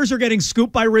beat writers are getting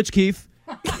scooped by Rich Keefe,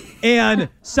 and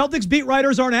Celtics beat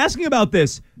writers aren't asking about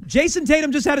this. Jason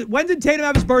Tatum just had it. When did Tatum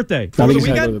have his birthday? I think he's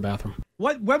had to go to the bathroom.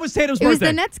 When was Tatum's birthday? birthday? It was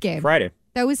the Nets game. Friday.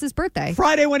 That was his birthday.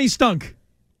 Friday when he stunk.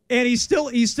 And he's still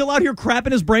out here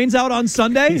crapping his brains out on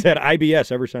Sunday? He's had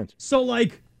IBS ever since. So,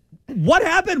 like, what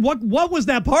happened? What was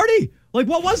that party? Like,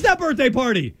 what was that birthday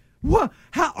party? What?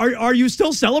 How are you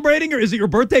still celebrating, or is it your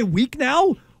birthday week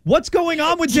now? What's going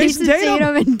on with Jason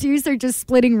Tatum? And Deuce are just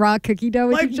splitting raw cookie dough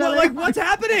with each other. Like, what's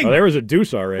happening? Oh, there was a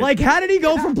deuce already. Like, how did he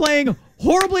go from playing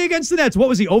horribly against the Nets? What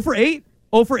was he, 0 for 8?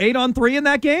 0 for 8 on 3 in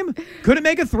that game? Couldn't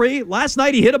make a 3. Last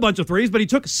night he hit a bunch of 3s, but he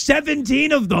took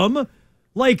 17 of them.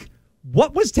 Like,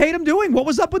 what was Tatum doing? What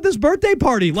was up with this birthday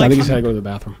party? Like, I think he's had to go to the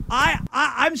bathroom.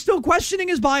 I'm still questioning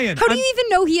his buy-in. How do you even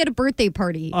know he had a birthday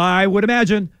party? I would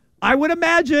imagine.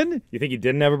 You think he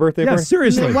didn't have a birthday party? Yeah,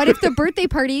 seriously. What if the birthday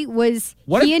party was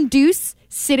and Deuce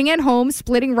sitting at home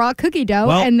splitting raw cookie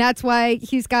dough, and that's why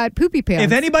he's got poopy pants?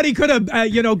 If anybody could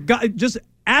have, just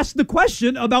asked the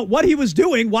question about what he was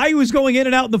doing, why he was going in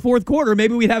and out in the fourth quarter,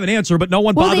 maybe we'd have an answer, but no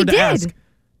one bothered to ask.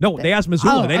 No, they asked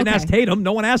Mazzulla. They didn't ask Tatum.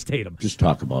 No one asked Tatum. Just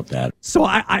talk about that. So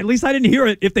at least I didn't hear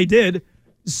it if they did.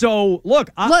 So, look,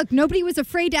 nobody was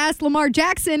afraid to ask Lamar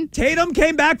Jackson. Tatum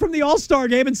came back from the All-Star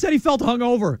game and said he felt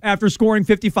hungover after scoring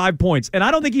 55 points. And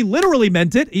I don't think he literally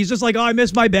meant it. He's just like, I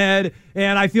missed my bed,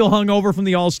 and I feel hungover from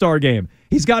the All-Star game.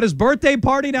 He's got his birthday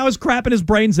party, now he's crapping his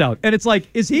brains out. And it's like,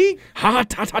 is he?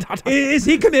 Is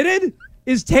he committed?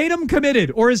 Is Tatum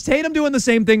committed? Or is Tatum doing the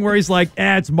same thing where he's like,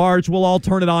 it's March, we'll all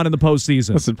turn it on in the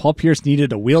postseason? Listen, Paul Pierce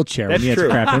needed a wheelchair when he had to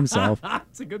crap himself.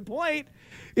 That's a good point.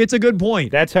 It's a good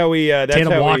point. That's how we.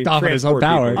 Tatum walked off in his own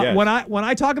power. Yes. When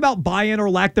I talk about buy-in or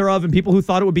lack thereof, and people who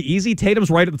thought it would be easy, Tatum's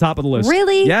right at the top of the list.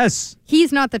 Really? Yes.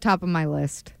 He's not the top of my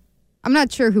list. I'm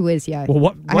not sure who is yet.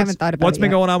 Well, I haven't thought about it what's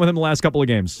been yet. going on with him the last couple of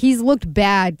games? He's looked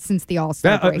bad since the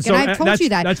All-Star break. so, and I told you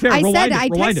that. That's fair. I Rewind said, I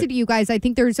rewind texted you guys, I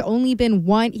think there's only been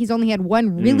one. He's only had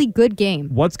one really good game.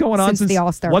 What's going on since the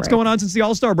All-Star break? What's going on since the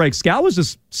All-Star break? Scal was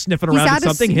just sniffing around at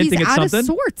something, hinting at something. He's out of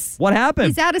sorts. What happened?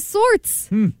 He's out of sorts.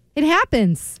 It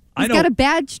happens. He's got a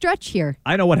bad stretch here.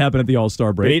 I know what happened at the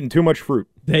All-Star break. Been eating too much fruit.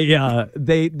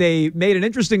 They made an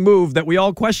interesting move that we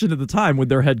all questioned at the time with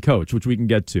their head coach, which we can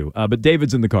get to. But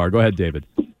David's in the car. Go ahead, David.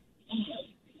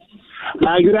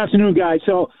 Good afternoon, guys.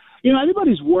 So,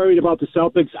 everybody's worried about the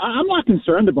Celtics. I'm not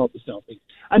concerned about the Celtics.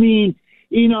 I mean,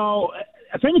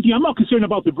 if anything, I'm not concerned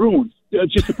about the Bruins,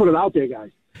 just to put it out there, guys.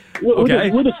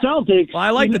 Okay. With the Celtics. Well, I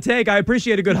like the take. I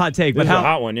appreciate a good hot take. But This is a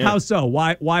hot one, yeah. How so?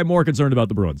 Why more concerned about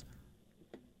the Bruins?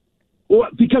 Well,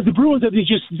 because the Bruins are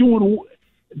just doing.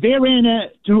 They're in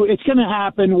it. It's going to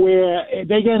happen where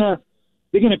they're going to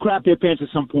crap their pants at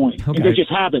some point, and they just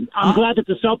haven't. I'm glad that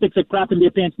the Celtics are crapping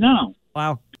their pants now.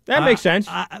 Wow. That makes sense.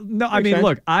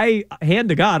 Look, hand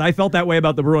to God, I felt that way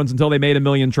about the Bruins until they made a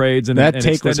million trades. And that and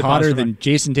take was extended hotter Boston. than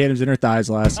Jason Tatum's inner thighs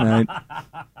last night.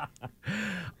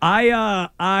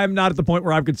 I'm not at the point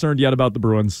where I'm concerned yet about the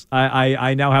Bruins.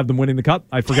 I now have them winning the cup.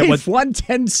 I forget They've won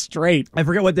 10 straight. I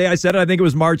forget what day I said it. I think it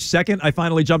was March 2nd. I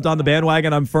finally jumped on the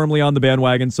bandwagon. I'm firmly on the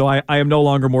bandwagon. So I am no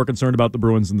longer more concerned about the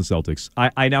Bruins than the Celtics.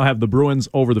 I now have the Bruins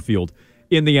over the field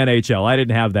in the NHL. I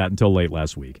didn't have that until late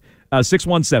last week.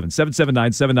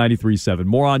 617-779-7937.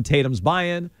 More on Tatum's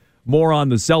buy-in, more on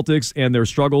the Celtics and their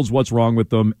struggles, what's wrong with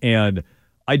them. And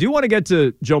I do want to get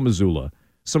to Joe Mazzulla.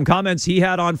 Some comments he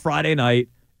had on Friday night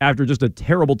after just a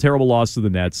terrible, terrible loss to the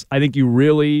Nets. I think you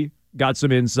really got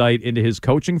some insight into his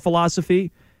coaching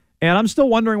philosophy. And I'm still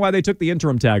wondering why they took the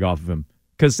interim tag off of him.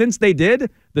 Because since they did,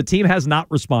 the team has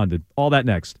not responded. All that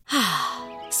next.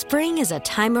 Spring is a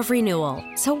time of renewal,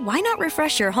 so why not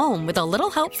refresh your home with a little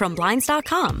help from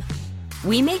Blinds.com?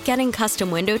 We make getting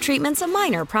custom window treatments a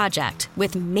minor project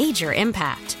with major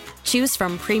impact. Choose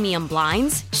from premium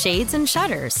blinds, shades, and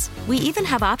shutters. We even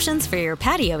have options for your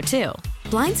patio, too.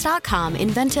 Blinds.com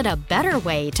invented a better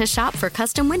way to shop for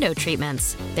custom window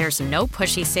treatments. There's no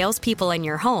pushy salespeople in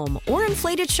your home or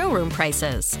inflated showroom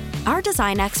prices. Our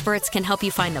design experts can help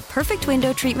you find the perfect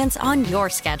window treatments on your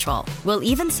schedule. We'll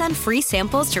even send free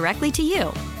samples directly to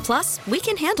you. Plus, we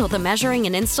can handle the measuring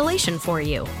and installation for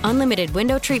you. Unlimited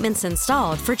window treatments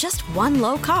installed for just one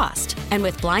low cost. And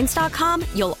with Blinds.com,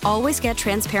 you'll always get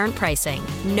transparent pricing.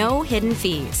 No hidden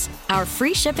fees. Our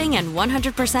free shipping and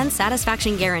 100%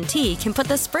 satisfaction guarantee can put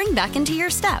the spring back into your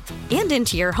step and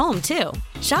into your home, too.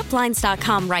 Shop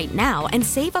Blinds.com right now and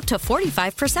save up to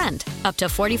 45%. Up to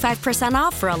 45%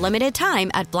 off for a limited time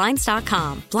at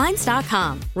Blinds.com.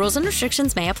 Blinds.com. Rules and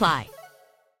restrictions may apply.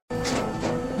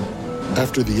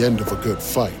 After the end of a good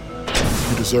fight,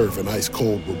 you deserve an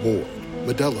ice-cold reward.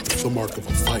 Modelo is the mark of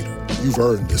a fighter. You've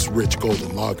earned this rich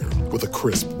golden lager with a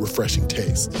crisp, refreshing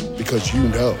taste. Because you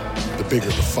know, the bigger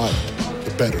the fight,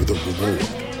 the better the reward.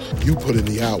 You put in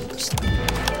the hours,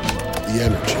 the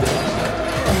energy,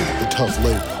 the tough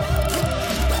labor.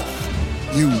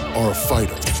 You are a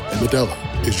fighter, and Modelo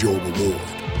is your reward.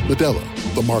 Modelo,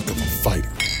 the mark of a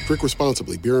fighter. Drink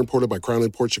responsibly. Beer imported by Crown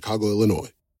Imports, Chicago, Illinois.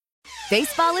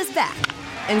 Baseball is back,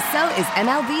 and so is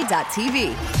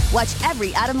MLB.tv. Watch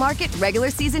every out-of-market regular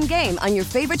season game on your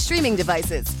favorite streaming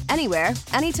devices, anywhere,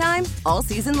 anytime, all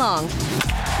season long.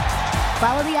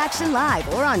 Follow the action live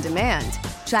or on demand.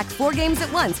 Track 4 games at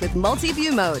once with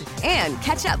multi-view mode and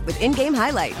catch up with in-game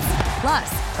highlights.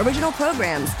 Plus, original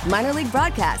programs, minor league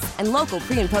broadcasts, and local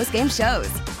pre- and post-game shows.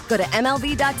 Go to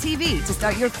MLB.tv to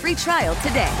start your free trial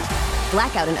today.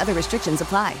 Blackout and other restrictions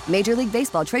apply. Major League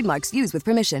Baseball trademarks used with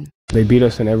permission. They beat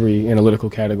us in every analytical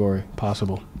category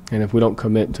possible. And if we don't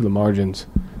commit to the margins,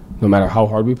 no matter how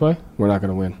hard we play, we're not going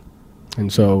to win.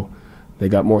 And so they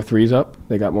got more threes up,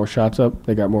 they got more shots up,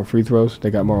 they got more free throws,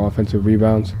 they got more offensive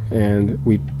rebounds, and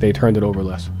they turned it over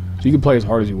less. So you can play as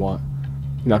hard as you want.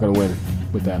 You're not going to win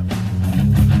with that.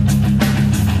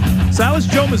 So that was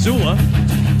Joe Mazzulla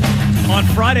on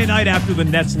Friday night after the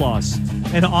Nets loss.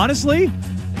 And honestly,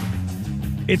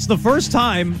 it's the first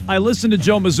time I listened to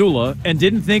Joe Mazzulla and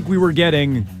didn't think we were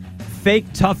getting fake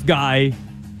tough guy,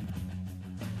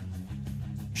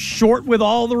 short with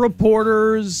all the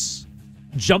reporters,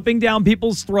 jumping down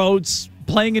people's throats,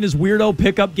 playing in his weirdo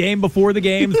pickup game before the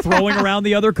game, throwing around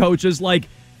the other coaches. Like,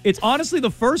 it's honestly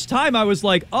the first time I was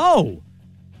like, oh,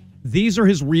 these are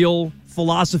his real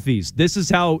philosophies. This is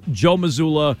how Joe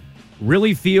Mazzulla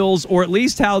really feels, or at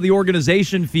least how the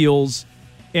organization feels,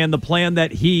 and the plan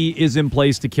that he is in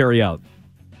place to carry out.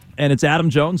 And it's Adam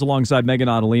Jones alongside Megan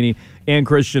Ottolini and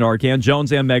Christian Arcan.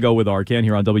 Jones and Mego with Arcan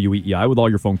here on WEEI with all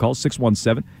your phone calls,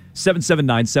 617-779-7937.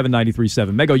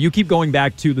 Mego, you keep going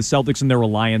back to the Celtics and their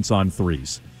reliance on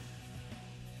threes.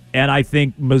 And I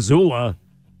think Mazzulla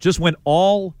just went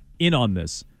all in on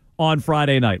this on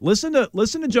Friday night. Listen to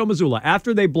Joe Mazzulla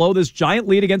after they blow this giant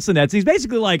lead against the Nets. He's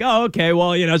basically like, oh, okay,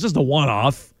 well, it's just a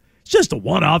one-off. It's just a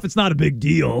one-off. It's not a big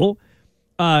deal.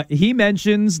 He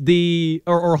mentions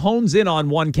or hones in on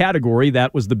one category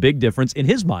that was the big difference in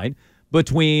his mind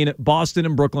between Boston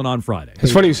and Brooklyn on Friday.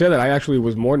 It's funny you say that. I actually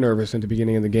was more nervous at the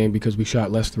beginning of the game because we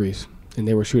shot less threes, and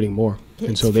they were shooting more.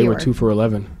 And so they were 2 for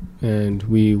 11, and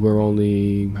we were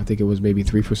only, I think it was maybe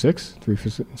 3 for 6.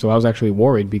 So I was actually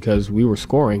worried because we were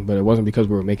scoring, but it wasn't because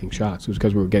we were making shots. It was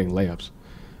because we were getting layups.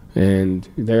 And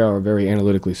they are a very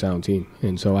analytically sound team.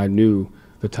 And so I knew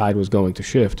the tide was going to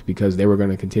shift because they were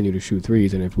going to continue to shoot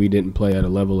threes. And if we didn't play at a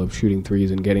level of shooting threes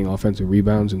and getting offensive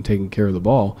rebounds and taking care of the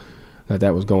ball,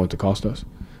 that was going to cost us.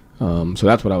 So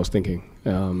that's what I was thinking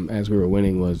as we were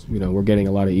winning was, we're getting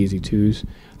a lot of easy twos.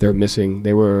 They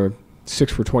were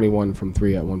 6 for 21 from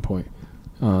 3 at one point.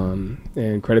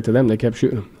 And credit to them, they kept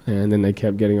shooting them. And then they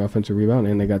kept getting offensive rebound,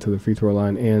 and they got to the free throw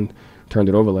line and turned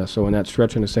it over less. So in that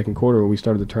stretch in the second quarter where we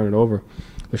started to turn it over,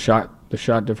 the shot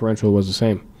differential was the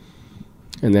same.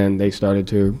 And then they started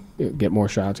to get more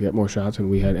shots, and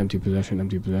we had empty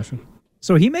possession.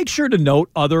 So he makes sure to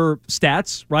note other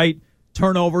stats, right?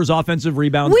 Turnovers, offensive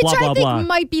rebounds, blah, blah, blah. Which I think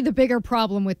might be the bigger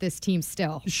problem with this team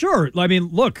still. Sure. I mean,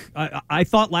 look, I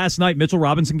thought last night Mitchell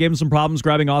Robinson gave him some problems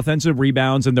grabbing offensive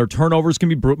rebounds, and their turnovers can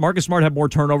be brutal. Marcus Smart had more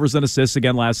turnovers than assists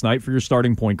again last night for your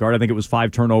starting point guard. I think it was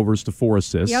 5 turnovers to 4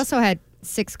 assists. He also had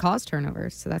 6 caused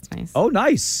turnovers, so that's nice. Oh,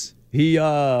 nice. He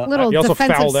also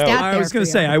fouled out. I was going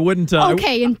to say I wouldn't.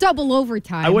 Okay, in double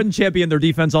overtime. I wouldn't champion their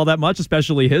defense all that much,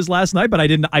 especially his last night. But I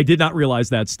did not realize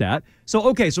that stat.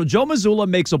 So Joe Mazzulla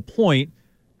makes a point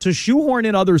to shoehorn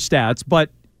in other stats,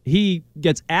 but he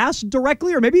gets asked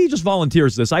directly, or maybe he just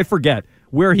volunteers this. I forget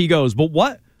where he goes.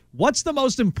 But what's the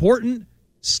most important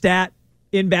stat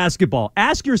in basketball?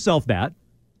 Ask yourself that.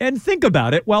 And think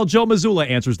about it while Joe Mazzulla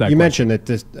answers that question. You mentioned that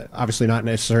this, obviously not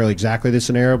necessarily exactly this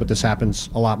scenario, but this happens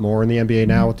a lot more in the NBA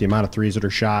now with the amount of threes that are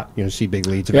shot. See big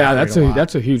leads. Yeah,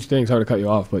 that's a huge thing. Sorry to cut you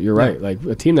off, but you're right. Like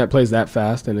a team that plays that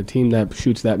fast and a team that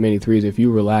shoots that many threes, if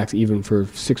you relax even for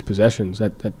 6 possessions,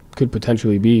 that could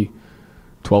potentially be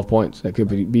 12 points. That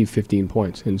could be 15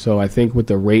 points. And so I think with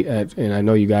the rate and I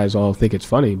know you guys all think it's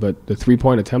funny, but the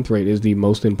 3-point attempt rate is the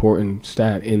most important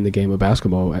stat in the game of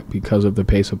basketball because of the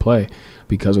pace of play,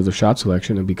 because of the shot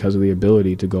selection, and because of the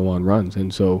ability to go on runs.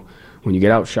 And so when you get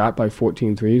outshot by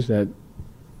 14 threes, the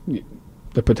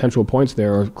potential points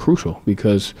there are crucial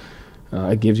because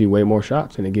it gives you way more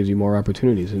shots and it gives you more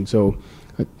opportunities. And so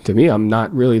to me, I'm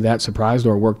not really that surprised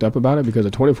or worked up about it because a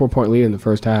 24-point lead in the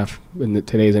first half in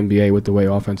today's NBA with the way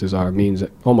offenses are means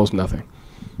almost nothing.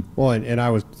 Well, and I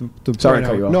was... Sorry to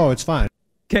cut you off. No, it's fine.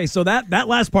 Okay, so that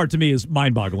last part to me is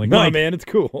mind-boggling. No, man, it's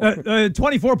cool.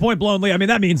 24-point blown lead, I mean,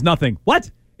 that means nothing. What?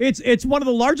 It's one of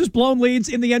the largest blown leads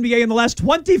in the NBA in the last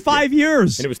 25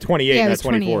 years. And it was 28, not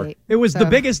 24. It was the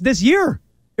biggest this year.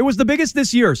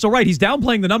 So, right, he's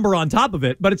downplaying the number on top of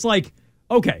it, but it's like,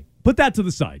 okay, put that to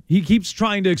the side. He keeps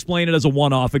trying to explain it as a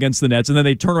one-off against the Nets, and then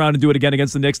they turn around and do it again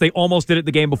against the Knicks. They almost did it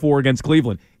the game before against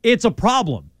Cleveland. It's a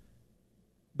problem.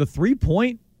 The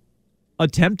 3-point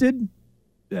attempts,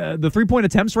 the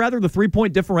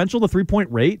 3-point differential, the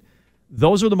 3-point rate,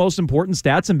 those are the most important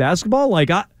stats in basketball.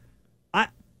 Like,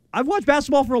 I've watched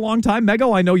basketball for a long time.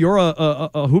 Mego, I know you're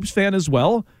a Hoops fan as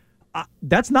well.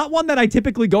 That's not one that I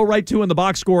typically go right to in the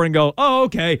box score and go, oh,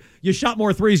 okay, you shot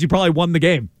more threes, you probably won the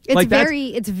game. It's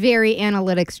very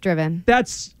analytics driven.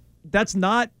 That's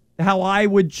not how I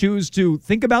would choose to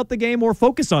think about the game or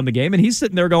focus on the game. And he's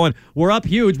sitting there going, we're up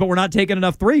huge, but we're not taking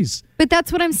enough threes. But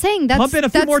that's what I'm saying. Pump in a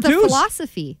few more the twos.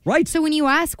 Philosophy. Right. So when you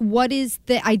ask what is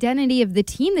the identity of the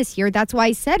team this year, that's why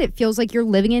I said it feels like you're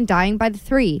living and dying by the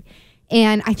 3.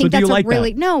 And I think I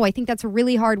think that's a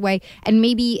really hard way. And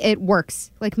maybe it works.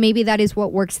 Like maybe that is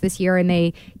what works this year and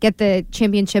they get the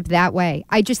championship that way.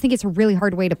 I just think it's a really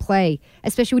hard way to play,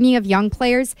 especially when you have young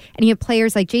players and you have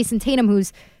players like Jason Tatum,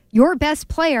 who's your best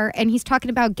player, and he's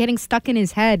talking about getting stuck in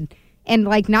his head and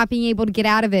like not being able to get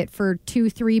out of it for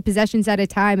 2-3 possessions at a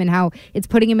time and how it's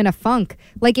putting him in a funk.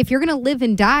 Like if you're going to live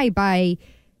and die by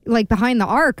like behind the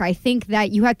arc, I think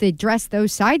that you have to address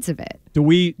those sides of it. Do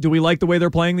we like the way they're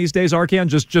playing these days, Arcan?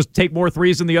 Just take more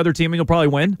threes than the other team and you'll probably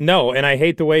win? No, and I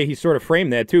hate the way he sort of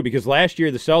framed that, too, because last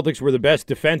year the Celtics were the best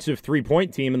defensive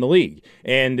three-point team in the league,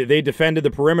 and they defended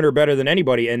the perimeter better than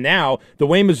anybody. And now, the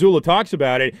way Mazzulla talks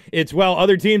about it, it's, well,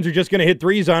 other teams are just going to hit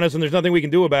threes on us and there's nothing we can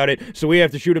do about it, so we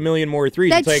have to shoot a million more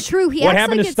threes. That's it's like, true. He what acts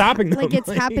happened like to stopping them? Like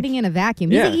it's happening in a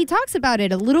vacuum. Yeah. He talks about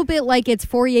it a little bit like it's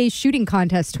Fourier's shooting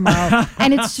contest tomorrow,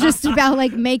 and it's just about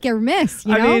like make or miss.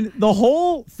 You know? I mean, the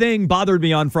whole thing bothered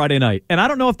me on Friday night, and I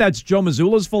don't know if that's Joe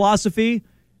Mazzulla's philosophy,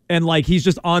 and like he's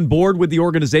just on board with the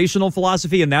organizational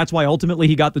philosophy, and that's why ultimately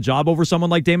he got the job over someone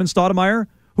like Damon Stoudemire,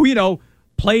 who, you know,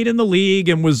 played in the league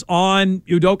and was on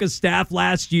Udoka's staff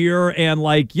last year, and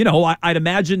like, you know, I'd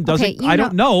imagine doesn't. Okay, I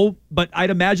don't know, but I'd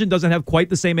imagine doesn't have quite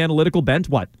the same analytical bent.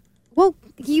 What? Well,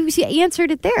 you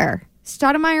answered it there.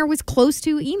 Stoudemire was close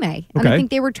to Ime, and Okay. I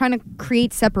think they were trying to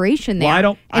create separation there.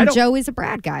 Well, I don't- Joe is a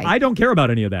Brad guy. I don't care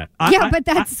about any of that. But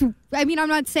that's. I mean, I'm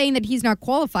not saying that he's not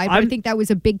qualified, but I think that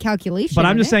was a big calculation. But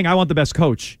I'm in just it. saying I want the best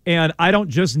coach, and I don't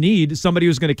just need somebody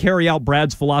who's going to carry out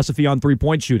Brad's philosophy on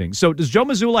three-point shooting. So does Joe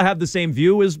Mazzulla have the same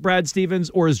view as Brad Stevens,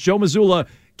 or is Joe Mazzulla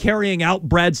carrying out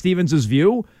Brad Stevens'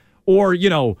 view, or, you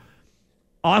know,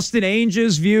 Austin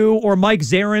Ainge's view, or Mike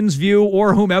Zarin's view,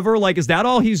 or whomever? Like, is that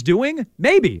all he's doing?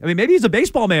 Maybe. I mean, maybe he's a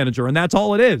baseball manager, and that's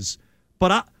all it is.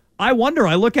 But I wonder.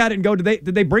 I look at it and go, did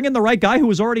they bring in the right guy who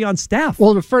was already on staff?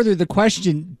 Well, to further the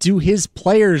question, do his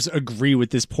players agree with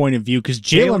this point of view? Because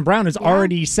Jaylen Brown has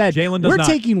already said does we're not.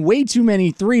 taking way too many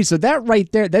threes. So that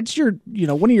right there, that's your, you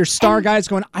know, one of your star guys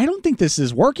going, I don't think this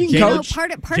is working, coach.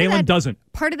 Part of Jaylen that doesn't.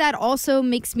 Part of that also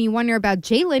makes me wonder about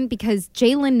Jaylen, because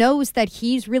Jaylen knows that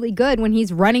he's really good when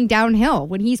he's running downhill,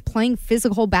 when he's playing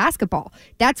physical basketball.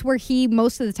 That's where he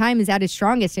most of the time is at his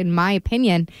strongest, in my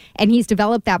opinion, and he's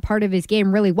developed that part of his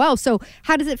game really well. So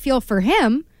how does it feel for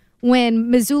him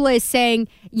when Mazzulla is saying,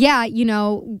 yeah, you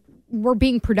know, we're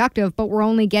being productive, but we're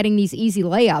only getting these easy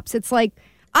layups? It's like,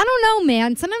 I don't know,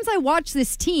 man. Sometimes I watch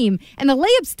this team, and the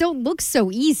layups don't look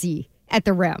so easy at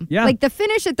the rim. Yeah. Like the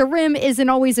finish at the rim isn't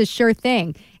always a sure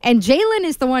thing. And Jaylen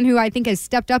is the one who I think has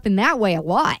stepped up in that way a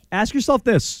lot. Ask yourself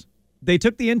this. They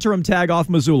took the interim tag off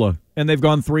Mazzulla, and they've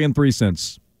gone 3-3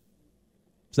 since.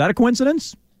 Is that a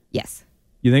coincidence? Yes.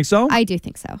 You think so? I do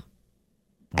think so.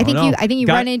 I don't think you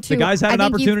know. run into the guys had I an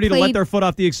think you've opportunity to let played- their foot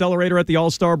off the accelerator at the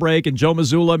All-Star break, and Joe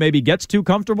Mazzulla maybe gets too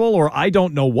comfortable, or I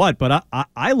don't know what, but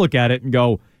I look at it and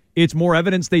go, it's more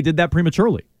evidence they did that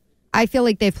prematurely. I feel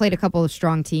like they've played a couple of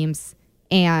strong teams,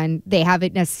 and they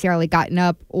haven't necessarily gotten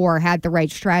up or had the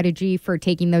right strategy for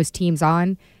taking those teams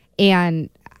on. And,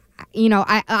 you know,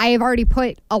 I have already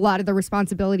put a lot of the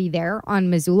responsibility there on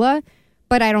Mazzulla,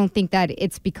 but I don't think that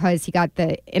it's because he got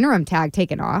the interim tag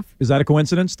taken off. Is that a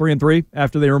coincidence? 3-3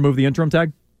 after they removed the interim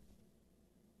tag?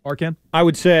 Arcan? I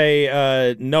would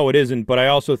say no, it isn't, but I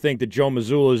also think that Joe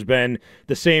Mazzulla has been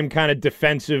the same kind of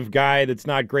defensive guy that's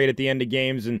not great at the end of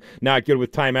games and not good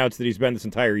with timeouts that he's been this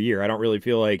entire year. I don't really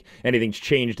feel like anything's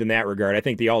changed in that regard. I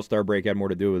think the All-Star break had more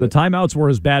to do with The it. timeouts were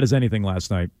as bad as anything last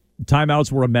night.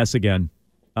 Timeouts were a mess again.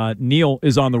 Neil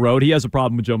is on the road. He has a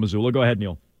problem with Joe Mazzulla. Go ahead,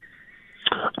 Neil.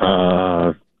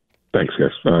 Thanks,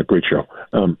 guys. Great show.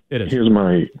 It is. Here's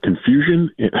my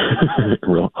confusion.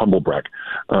 Real humble brag.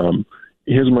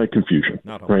 Here's my confusion.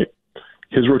 Right,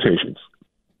 his rotations.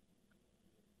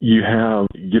 Not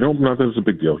that it's a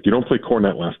big deal. You don't play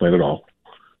Cornette last night at all.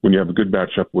 When you have a good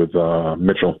matchup with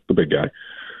Mitchell, the big guy,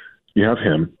 you have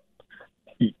him.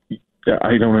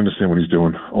 I don't understand what he's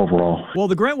doing overall. Well,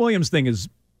 the Grant Williams thing is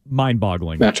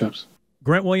mind-boggling. Matchups.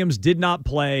 Grant Williams did not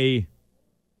play.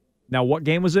 Now, what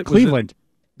game was it? Cleveland.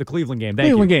 The Cleveland game. Thank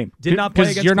Cleveland you. game. Did not play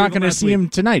Because against you're not Cleveland going to last see week. him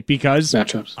tonight because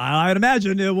matchups. I'd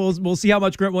imagine we'll see how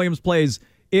much Grant Williams plays.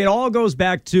 It all goes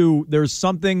back to there's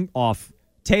something off.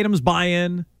 Tatum's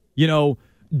buy-in, you know,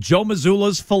 Joe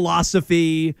Mazzulla's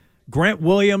philosophy, Grant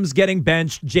Williams getting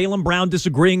benched, Jaylen Brown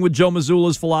disagreeing with Joe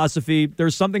Mazzulla's philosophy.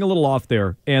 There's something a little off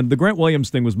there. And the Grant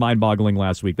Williams thing was mind-boggling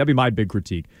last week. That'd be my big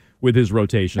critique with his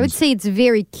rotations. I would say it's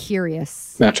very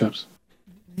curious. Matchups.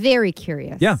 Very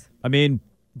curious. Yeah. I mean,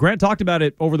 Grant talked about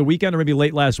it over the weekend or maybe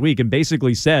late last week and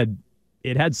basically said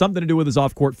it had something to do with his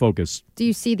off-court focus. Do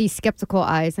you see these skeptical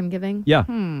eyes I'm giving? Yeah.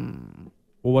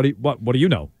 Well, what do you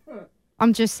know?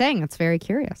 I'm just saying it's very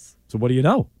curious. So what do you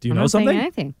know? Do you I'm know not saying something?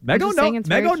 anything. I'm Mego just saying it's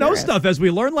very knows curious. stuff, as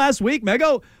we learned last week.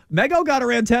 Mego got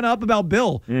her antenna up about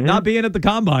Bill not being at the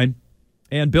combine,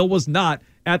 and Bill was not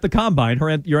at the combine.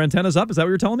 Your antenna's up. Is that what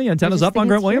you're telling me? Antenna's up on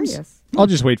Grant Williams? I'll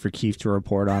just wait for Keith to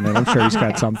report on it. I'm sure he's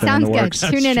got something Sounds in the good. works.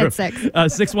 Tune in at 6.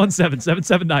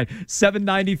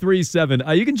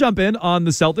 617-779-7937. You can jump in on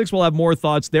the Celtics. We'll have more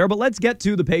thoughts there, but let's get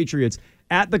to the Patriots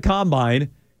at the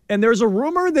combine. And there's a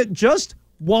rumor that just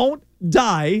won't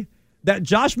die that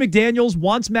Josh McDaniels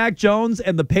wants Mac Jones,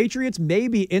 and the Patriots may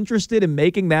be interested in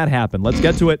making that happen. Let's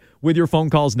get to it with your phone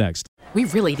calls next. We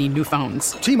really need new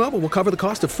phones. T-Mobile will cover the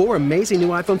cost of 4 amazing new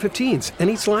iPhone 15s, and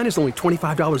each line is only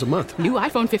 $25 a month. New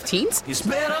iPhone 15s? It's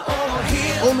better over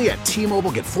here. Only at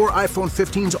T-Mobile, get 4 iPhone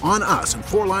 15s on us and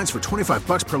 4 lines for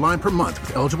 $25 per line per month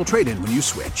with eligible trade-in when you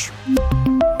switch.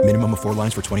 Minimum of 4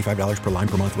 lines for $25 per line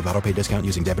per month with autopay discount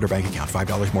using debit or bank account.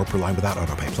 $5 more per line without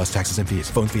autopay, plus taxes and fees.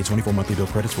 Phone fee at 24 monthly bill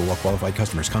credits for well-qualified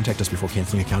customers. Contact us before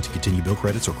canceling account to continue bill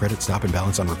credits or credit stop and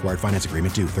balance on required finance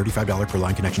agreement due. $35 per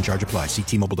line connection charge applies. See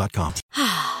T-Mobile.com.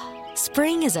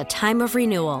 Spring is a time of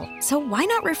renewal, so why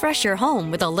not refresh your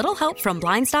home with a little help from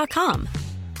Blinds.com?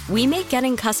 We make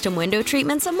getting custom window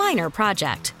treatments a minor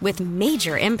project with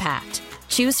major impact.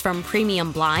 Choose from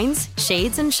premium blinds,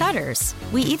 shades, and shutters.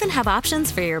 We even have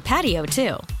options for your patio,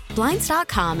 too.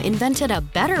 Blinds.com invented a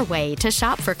better way to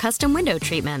shop for custom window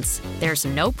treatments. There's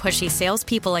no pushy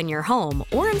salespeople in your home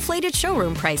or inflated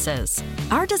showroom prices.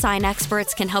 Our design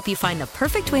experts can help you find the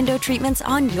perfect window treatments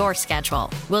on your schedule.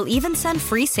 We'll even send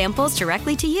free samples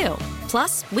directly to you.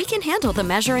 Plus, we can handle the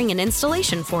measuring and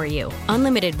installation for you.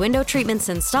 Unlimited window treatments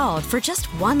installed for just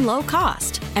one low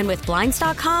cost. And with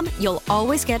Blinds.com, you'll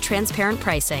always get transparent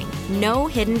pricing. No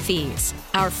hidden fees.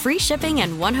 Our free shipping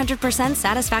and 100%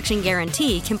 satisfaction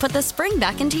guarantee can put the spring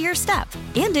back into your step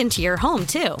and into your home,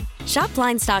 too. Shop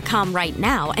Blinds.com right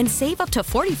now and save up to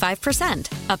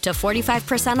 45%. Up to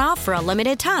 45% off for a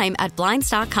limited time at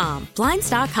Blinds.com.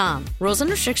 Blinds.com. Rules and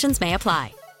restrictions may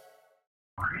apply.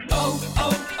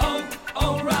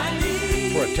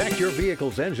 Protect your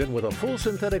vehicle's engine with a full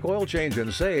synthetic oil change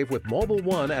and save with Mobil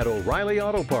 1 at O'Reilly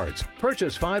Auto Parts.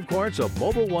 Purchase 5 quarts of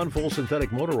Mobil 1 full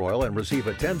synthetic motor oil and receive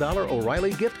a $10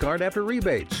 O'Reilly gift card after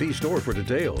rebate. See store for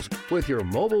details. With your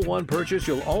Mobil 1 purchase,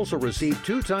 you'll also receive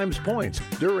 2 times points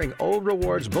during O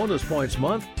Rewards Bonus Points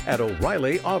Month at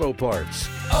O'Reilly Auto Parts.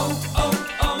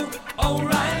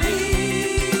 O'Reilly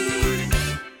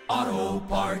Auto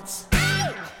Parts.